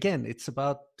now again, it's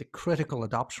about the critical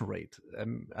adoption rate.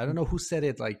 I don't know who said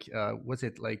it, like, was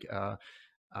it like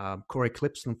Corey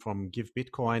Clipson from Give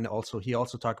Bitcoin? He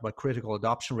also talked about critical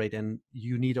adoption rate, and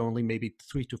you need only maybe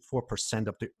 3 to 4%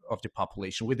 of the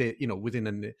population within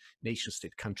a nation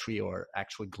state country or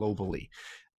actually globally.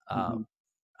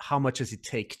 How much does it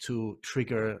take to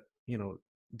trigger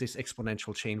this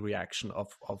exponential chain reaction of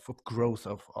growth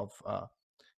of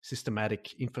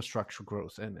systematic infrastructure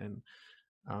growth, and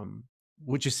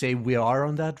would you say we are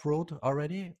on that road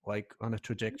already, like on a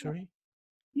trajectory?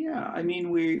 Yeah, I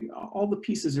mean, all the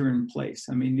pieces are in place.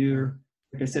 I mean,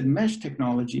 like I said, mesh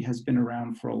technology has been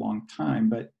around for a long time,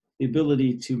 but the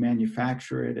ability to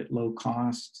manufacture it at low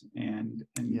cost and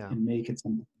make it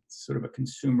some sort of a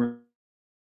consumer.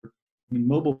 I mean,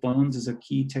 mobile phones is a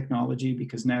key technology,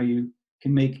 because now you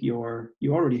can make you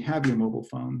already have your mobile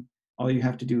phone. All you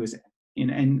have to do is,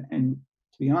 and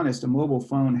to be honest, a mobile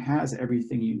phone has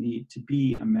everything you need to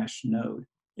be a mesh node.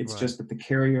 It's just that the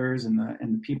carriers and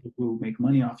the people who make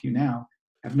money off you now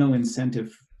have no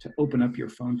incentive to open up your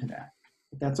phone to that.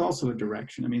 But that's also a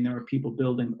direction. I mean, there are people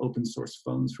building open source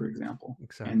phones, for example,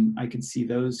 and I can see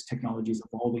those technologies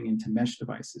evolving into mesh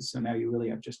devices. So now you really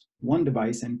have just one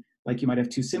device, and like you might have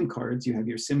two SIM cards, you have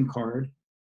your SIM card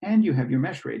and you have your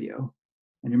mesh radio,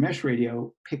 and your mesh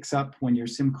radio picks up when your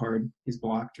SIM card is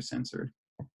blocked or censored.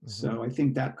 So I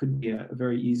think that could be a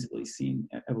very easily seen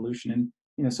evolution.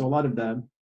 And, so a lot of the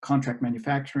contract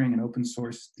manufacturing and open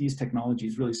source, these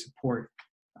technologies really support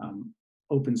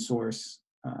open source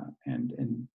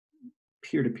and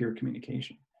peer-to-peer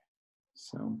communication.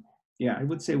 So yeah, I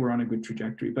would say we're on a good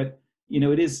trajectory, but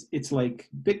it's like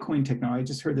Bitcoin technology. I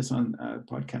just heard this on a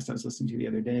podcast I was listening to the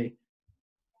other day.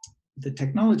 The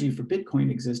technology for Bitcoin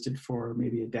existed for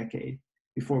maybe a decade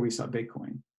before we saw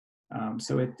Bitcoin.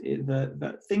 So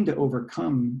the thing to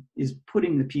overcome is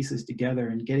putting the pieces together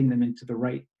and getting them into the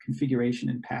right configuration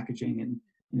and packaging,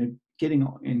 and getting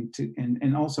into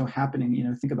and also happening.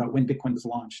 Think about when Bitcoin was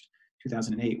launched,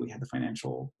 2008. We had the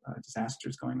financial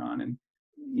disasters going on, and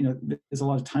there's a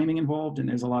lot of timing involved, and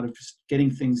there's a lot of just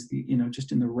getting things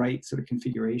just in the right sort of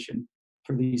configuration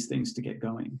for these things to get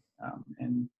going.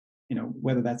 And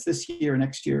whether that's this year or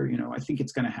next year, I think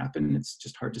it's going to happen. It's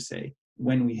just hard to say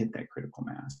when we hit that critical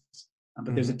mass.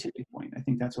 But there's a tipping point. I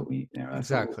think that's what we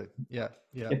exactly. Yeah.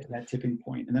 Get to that tipping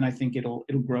point, and then I think it'll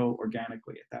grow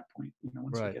organically at that point.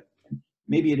 Once we get there.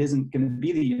 Maybe it isn't going to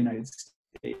be the United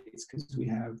States, because we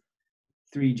have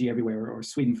 3G everywhere, or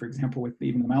Sweden, for example, with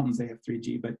even the mountains, they have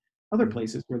 3G. But other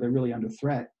places where they're really under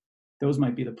threat, those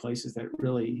might be the places that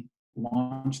really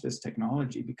launch this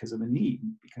technology because of a need,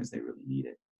 because they really need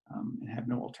it and have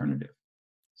no alternative.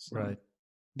 So. Right.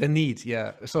 The need,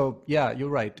 yeah. So yeah, you're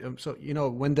right. So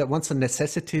once the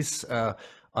necessities are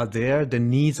there, the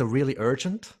needs are really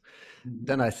urgent.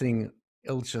 Then I think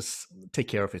it'll just take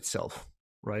care of itself,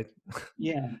 right?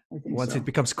 Yeah, I think once so. It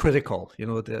becomes critical,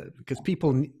 because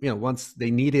people, once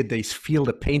they need it, they feel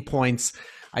the pain points.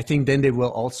 I think then they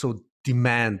will also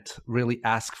really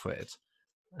ask for it.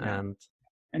 Yeah.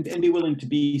 And be willing to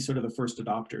be sort of the first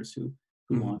adopters who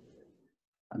want.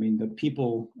 I mean, the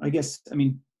people, I guess, I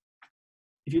mean,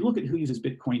 if you look at who uses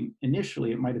Bitcoin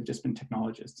initially, it might have just been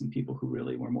technologists and people who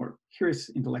really were more curious,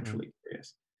 intellectually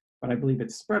curious. But I believe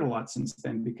it's spread a lot since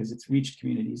then because it's reached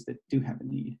communities that do have a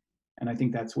need. And I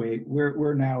think that's why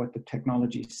we're now at the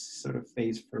technology sort of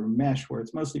phase for mesh, where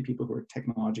it's mostly people who are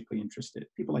technologically interested,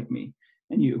 people like me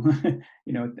and you,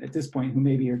 you know, at this point, who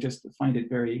maybe are just find it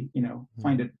very, you know,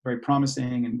 find it very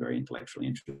promising and very intellectually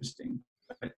interesting.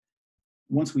 But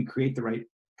once we create the right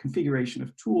configuration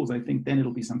of tools, I think then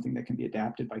it'll be something that can be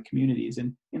adapted by communities.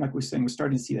 And you know, like we're saying, we're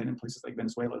starting to see that in places like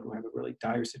Venezuela, who have a really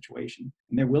dire situation,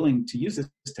 and they're willing to use this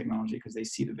technology because they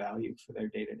see the value for their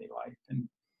day-to-day life. And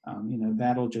you know,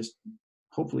 that'll just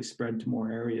hopefully spread to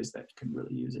more areas that can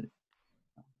really use it.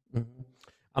 Mm-hmm.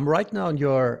 I'm right now on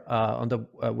your on the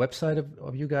website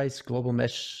of you guys,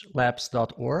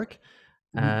 globalmeshlabs.org,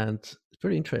 and it's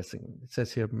pretty interesting. It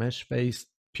says here, mesh-based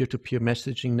peer-to-peer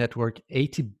messaging network,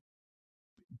 80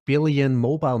 billion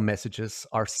mobile messages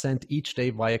are sent each day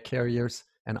via carriers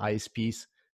and ISPs.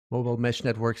 Mobile mesh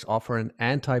networks offer an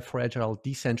anti-fragile,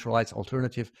 decentralized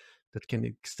alternative that can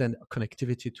extend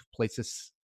connectivity to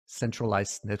places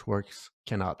centralized networks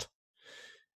cannot.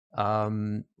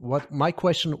 What my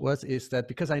question was is that,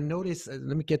 because I noticed,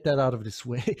 let me get that out of this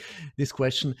way, this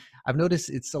question, I've noticed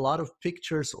it's a lot of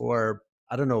pictures or,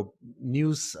 I don't know,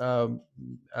 news,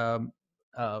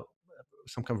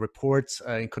 some kind of reports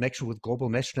in connection with Global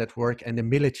Mesh Network and the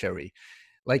military.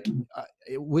 Like,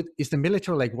 is the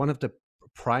military like one of the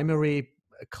primary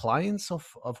clients of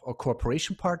or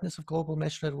cooperation partners of Global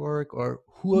Mesh Network, or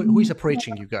who is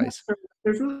approaching you guys?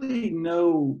 There's really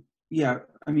no, yeah,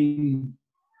 I mean,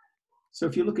 so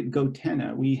if you look at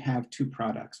GoTenna, we have two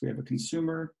products. We have a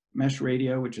consumer mesh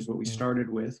radio, which is what we started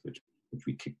with, which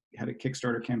we had a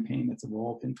Kickstarter campaign that's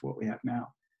evolved into what we have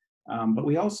now. But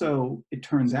we also, it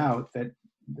turns out that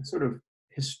the sort of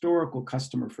historical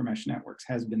customer for mesh networks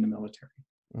has been the military.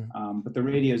 But the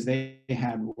radios they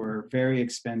had were very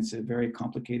expensive, very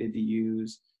complicated to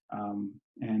use,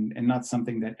 and not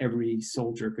something that every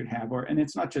soldier could have. And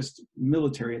it's not just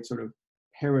military, it's sort of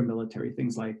paramilitary,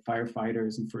 things like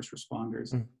firefighters and first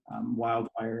responders,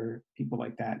 wildfire, people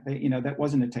like that. They, you know, that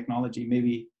wasn't a technology.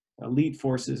 Maybe elite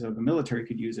forces of the military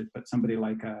could use it, but somebody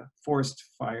like a forest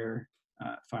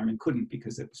fireman couldn't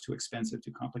because it was too expensive,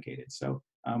 too complicated. So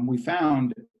we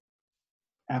found,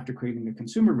 after creating the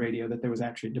consumer radio, that there was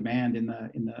actually demand in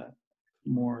the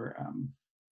more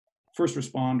first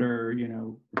responder, you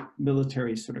know,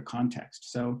 military sort of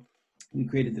context. So we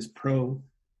created this Pro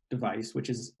device, which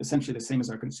is essentially the same as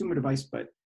our consumer device, but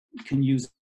can use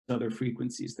other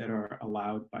frequencies that are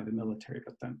allowed by the military,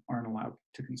 but then aren't allowed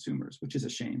to consumers, which is a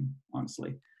shame,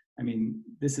 honestly. I mean,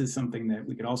 this is something that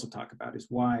we could also talk about, is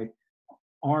why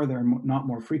are there not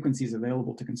more frequencies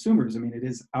available to consumers? I mean, it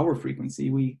is our frequency.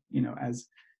 We, you know, as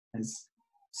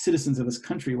citizens of this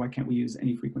country, why can't we use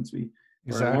any frequency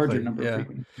or a larger number of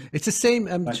frequencies? It's the same.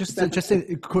 Just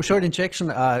a short injection.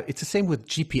 It's the same with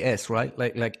GPS, right?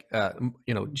 Like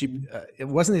you know, it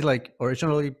wasn't it like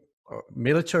originally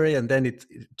military, and then it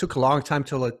took a long time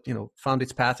till it, you know, found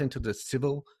its path into the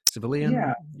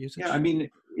civilian usage. Yeah, I mean,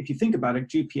 if you think about it,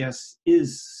 GPS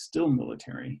is still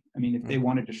military. I mean, if they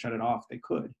wanted to shut it off, they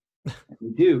could.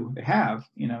 And they have,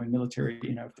 you know, in military,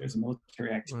 you know, if there's a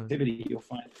military activity, you'll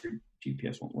find your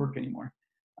GPS won't work anymore.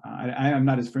 I'm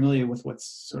not as familiar with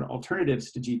what's sort of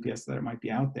alternatives to GPS that might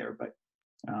be out there, but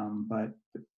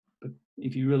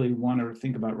if you really want to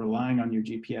think about relying on your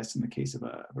GPS in the case of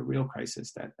a real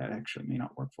crisis, that actually may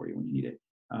not work for you when you need it.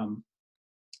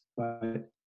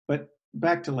 But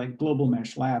back to like Global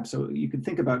Mesh Labs. So you can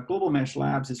think about Global Mesh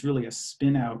Labs as really a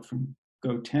spin out from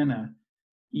GoTenna.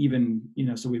 Even, you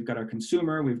know, so we've got our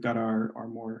consumer, we've got our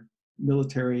more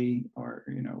military or,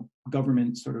 you know,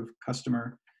 government sort of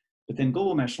customer. But then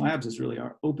Global Mesh Labs is really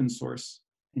our open source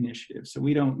initiative. So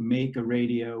we don't make a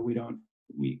radio. We don't.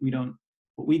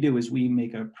 What we do is we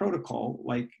make a protocol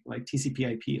like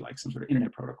TCP/IP, like some sort of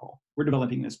internet protocol. We're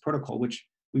developing this protocol, which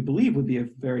we believe would be of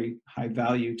very high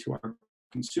value to our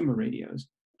consumer radios,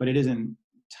 but it isn't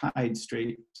tied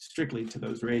strictly to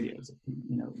those radios.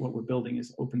 You know, what we're building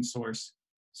is open source,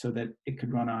 so that it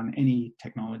could run on any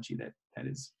technology that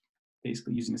is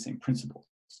basically using the same principles.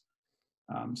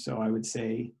 So I would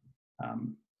say,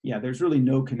 yeah, there's really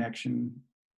no connection.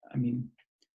 I mean,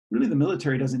 really the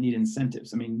military doesn't need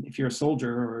incentives. I mean, if you're a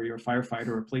soldier or you're a firefighter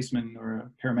or a policeman or a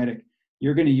paramedic,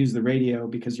 you're going to use the radio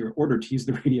because you're ordered to use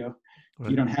the radio.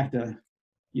 Right. You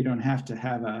don't have to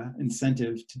have an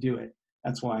incentive to do it.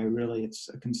 that's why really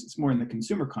it's more in the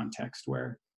consumer context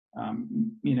where,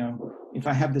 you know, if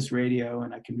I have this radio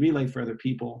and I can relay for other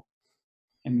people,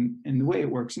 and the way it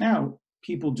works now,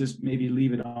 people just maybe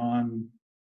leave it on.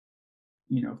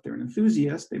 You know, if they're an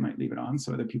enthusiast, they might leave it on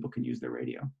so other people can use their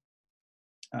radio.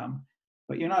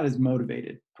 But you're not as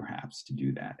motivated, perhaps, to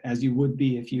do that as you would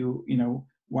be if you know,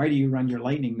 why do you run your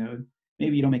Lightning node?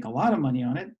 Maybe you don't make a lot of money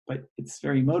on it, but it's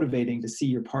very motivating to see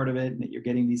you're part of it and that you're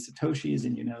getting these Satoshis,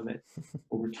 and you know that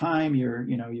over time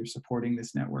you're supporting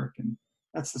this network. And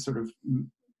that's the sort of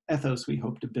ethos we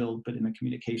hope to build, but in a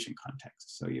communication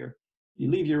context. So you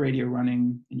leave your radio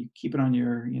running and you keep it on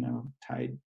your,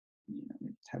 tied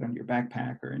on your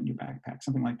backpack or in your backpack,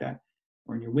 something like that,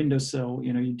 or in your windowsill.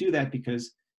 You do that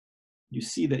because you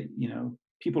see that,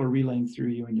 people are relaying through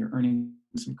you and you're earning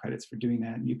some credits for doing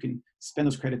that. And you can spend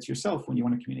those credits yourself when you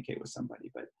want to communicate with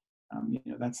somebody. But,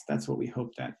 that's what we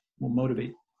hope that will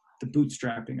motivate the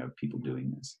bootstrapping of people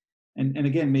doing this. And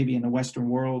again, maybe in the Western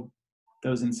world,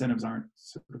 those incentives aren't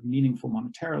sort of meaningful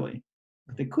monetarily,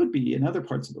 but they could be in other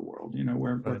parts of the world,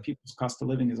 where people's cost of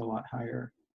living is a lot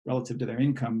higher relative to their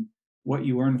income. What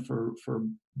you earn for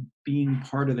being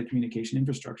part of the communication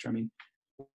infrastructure. I mean,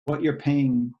 what you're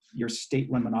paying your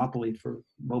state-run monopoly for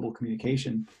mobile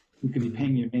communication, you could be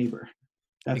paying your neighbor.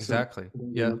 That's exactly.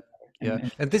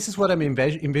 And this is what I'm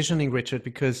envisioning, Richard,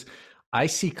 because I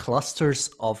see clusters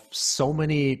of so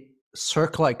many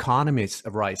circular economies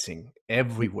arising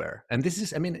everywhere. And this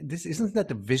isn't that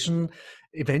the vision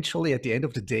eventually at the end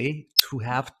of the day, to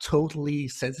have totally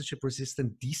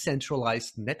censorship-resistant,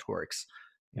 decentralized networks,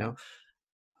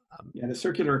 the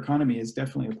circular economy is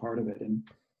definitely a part of it. And,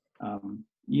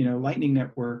 Lightning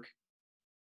Network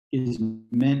is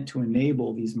meant to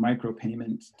enable these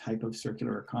micropayment type of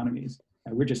circular economies.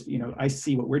 And we're just, I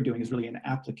see what we're doing is really an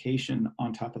application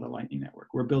on top of the Lightning Network.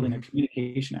 We're building a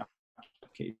communication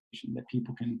application that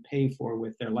people can pay for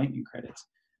with their Lightning credits.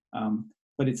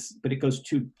 But it's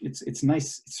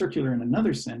nice, it's circular in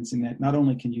another sense, in that not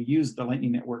only can you use the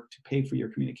Lightning Network to pay for your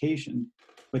communication,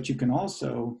 but you can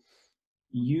also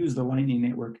use the Lightning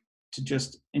Network to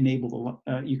just enable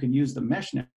you can use the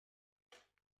mesh network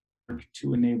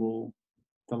to enable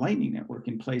the Lightning Network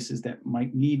in places that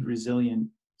might need resilient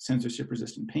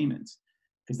censorship-resistant payments.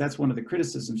 Because that's one of the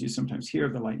criticisms you sometimes hear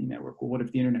of the Lightning Network. Well, what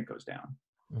if the internet goes down?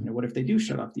 What if they do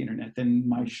shut off the internet? Then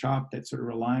my shop that's sort of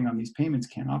relying on these payments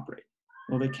can't operate.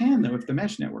 Well, they can, though, if the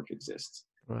mesh network exists.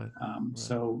 Right.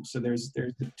 So there's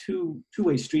the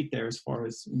two-way street there, as far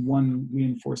as one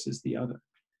reinforces the other.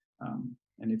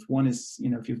 And if one is,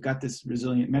 if you've got this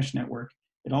resilient mesh network,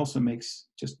 it also makes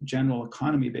just general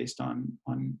economy based on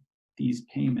these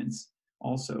payments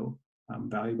also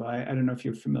valuable. I don't know if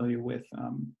you're familiar with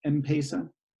M-Pesa.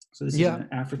 So this is an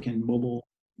African mobile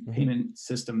payment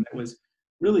system that was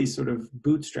really sort of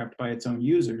bootstrapped by its own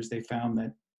users. They found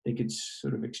that they could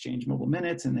sort of exchange mobile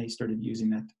minutes, and they started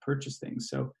using that to purchase things.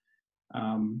 So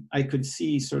I could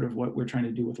see sort of what we're trying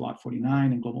to do with Lot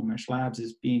 49 and Global Mesh Labs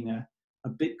is being a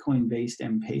Bitcoin-based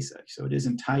M-Pesa. So it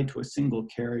isn't tied to a single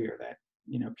carrier that,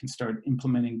 can start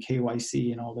implementing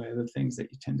KYC and all the other things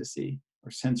that you tend to see, or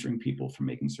censoring people from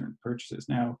making certain purchases.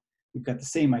 Now, we've got the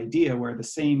same idea where the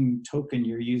same token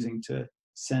you're using to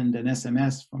send an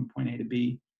SMS from point A to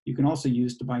B, you can also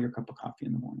use to buy your cup of coffee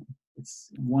in the morning.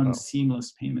 It's one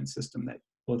seamless payment system that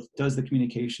both does the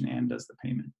communication and does the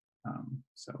payment.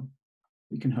 So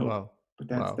we can hope, but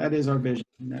that is our vision.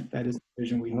 That is the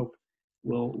vision we hope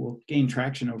will gain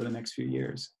traction over the next few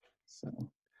years. So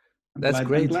I'm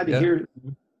glad to hear,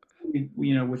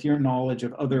 with your knowledge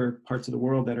of other parts of the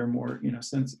world that are more,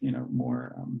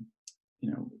 more,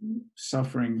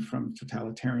 suffering from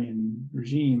totalitarian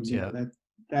regimes.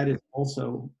 That is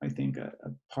also, I think, a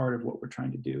part of what we're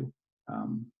trying to do.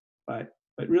 But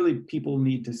really, people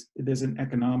need to. There's an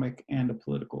economic and a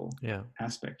political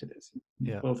aspect to this.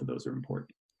 Both of those are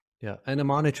important. Yeah, and a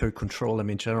monetary control. I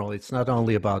mean, in general, it's not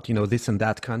only about this and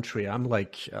that country. I'm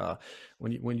like,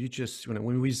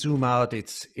 when we zoom out,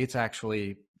 it's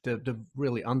actually the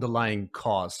really underlying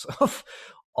cause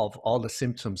of all the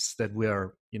symptoms that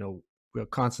we're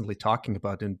constantly talking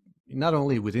about, and not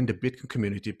only within the Bitcoin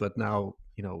community, but now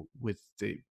with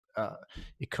the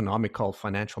economical,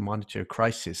 financial, monetary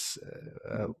crisis,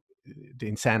 the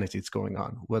insanity that's going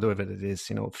on, whether it is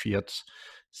fiat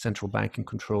central banking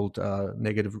controlled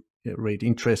negative rate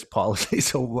interest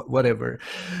policies or whatever.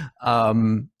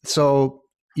 So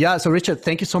Richard,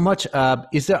 thank you so much. Are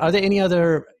there any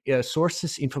other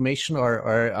sources, information, or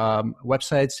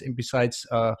websites besides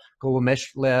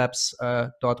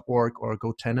globalmeshlabs.org or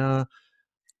Gotena?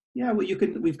 Yeah, well,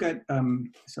 we've got,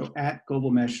 so at Global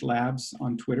Mesh Labs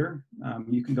on Twitter.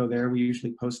 You can go there. We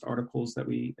usually post articles that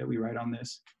we write on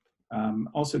this.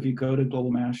 Also, if you go to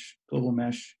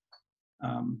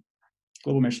um,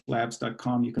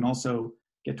 globalmeshlabs.com, you can also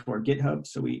get to our GitHub.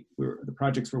 So the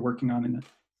projects we're working on in the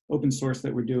open source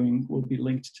that we're doing will be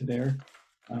linked to there.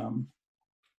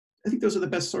 I think those are the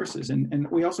best sources. And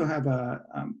we also have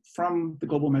from the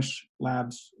Global Mesh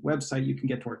Labs website, you can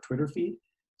get to our Twitter feed.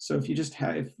 So if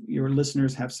your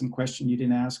listeners have some question you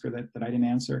didn't ask or that I didn't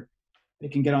answer, they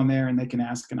can get on there and they can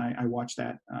ask, and I watch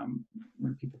that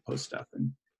when people post stuff,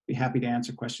 and be happy to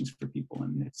answer questions for people.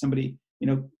 And if somebody,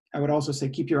 I would also say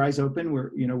keep your eyes open.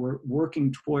 We're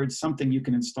working towards something you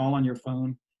can install on your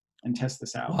phone and test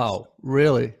this out. Wow, So,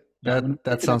 really? yeah,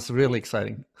 That sounds really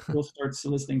exciting. we'll start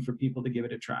soliciting for people to give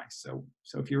it a try. So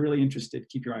if you're really interested,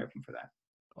 keep your eye open for that.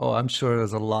 Oh, I'm sure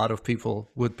there's a lot of people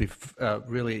would be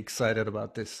really excited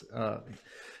about this,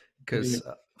 because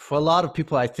for a lot of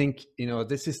people, I think,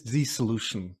 this is the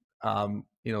solution,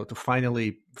 to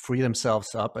finally free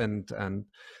themselves up and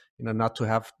not to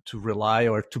have to rely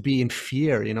or to be in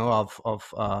fear,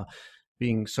 of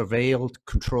being surveilled,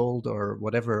 controlled, or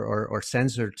whatever, or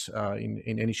censored in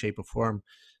any shape or form.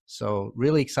 So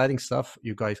really exciting stuff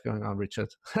you guys going on, Richard.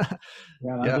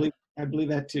 Yeah, Yeah. I believe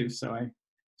that too. So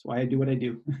that's why I do what I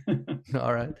do.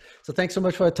 All right. So thanks so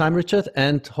much for your time, Richard,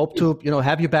 and hope to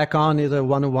have you back on either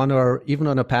one-on-one or even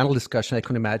on a panel discussion. I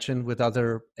can imagine with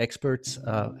other experts,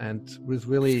 and was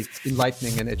really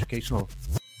enlightening and educational.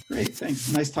 Great,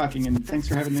 thanks. Nice talking, and thanks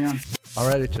for having me on. All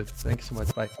right, Richard. Thanks so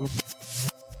much. Bye.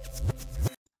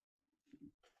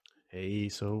 Hey,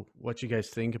 so what you guys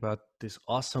think about this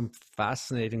awesome,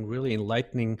 fascinating, really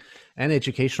enlightening and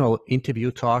educational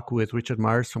interview talk with Richard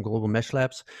Myers from Global Mesh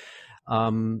Labs?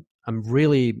 I'm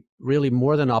really, really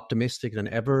more than optimistic than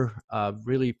ever,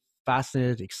 really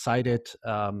fascinated, excited.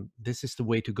 This is the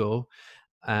way to go.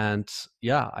 And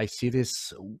yeah, I see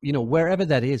this, wherever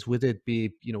that is, whether it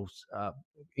be,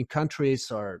 in countries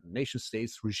or nation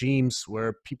states, regimes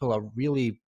where people are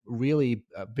really, really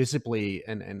visibly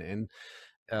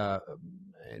uh,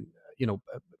 and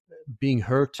being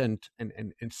hurt and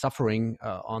suffering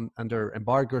under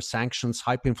embargo, sanctions,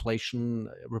 hyperinflation,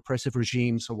 repressive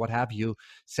regimes, or what have you,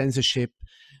 censorship.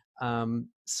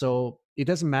 So it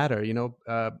doesn't matter,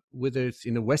 whether it's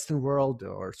in the Western world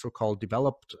or so-called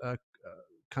developed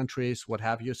countries, what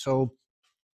have you. So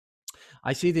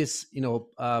I see this,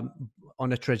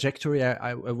 on a trajectory.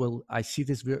 I see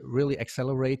this really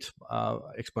accelerate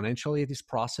exponentially, this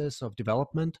process of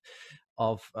development,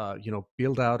 of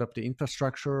build out of the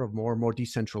infrastructure of more and more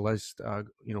decentralized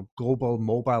global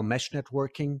mobile mesh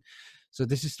networking. So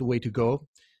this is the way to go.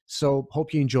 So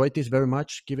hope you enjoyed this very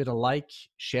much. Give it a like,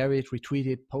 share it, retweet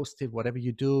it, post it, whatever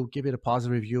you do. Give it a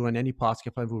positive review, and any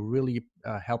podcast will really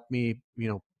help me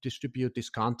distribute this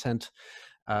content,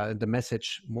 the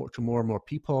message to more and more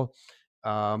people.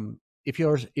 If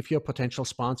you're a potential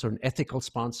sponsor, an ethical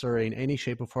sponsor in any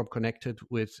shape or form connected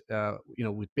with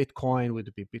with Bitcoin, with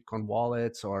the Bitcoin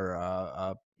wallets,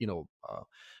 or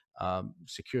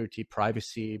security,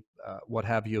 privacy, what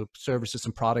have you, services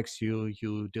and products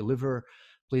you deliver,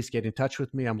 please get in touch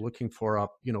with me. I'm looking for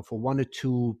for 1 or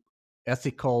 2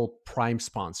 ethical prime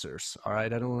sponsors. All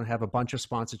right, I don't want to have a bunch of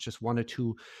sponsors, just 1 or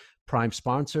 2 prime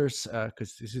sponsors,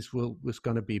 because this was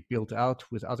going to be built out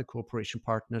with other cooperation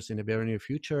partners in the very near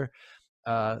future.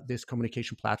 This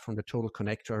communication platform, the Total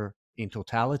Connector in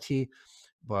totality,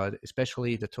 but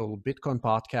especially the Total Bitcoin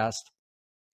podcast.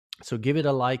 So give it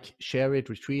a like, share it,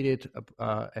 retweet it,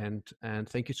 and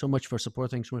thank you so much for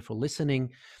supporting. Thanks so much for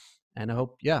listening, and I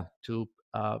hope to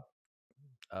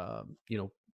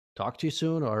talk to you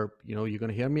soon, or you're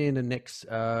going to hear me in the next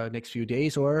few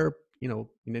days, or in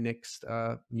the next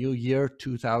new year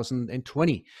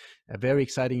 2020, a very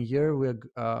exciting year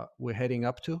we're heading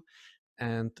up to.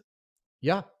 And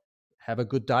have a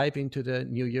good dive into the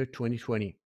new year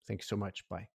 2020. Thanks so much.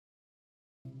 Bye.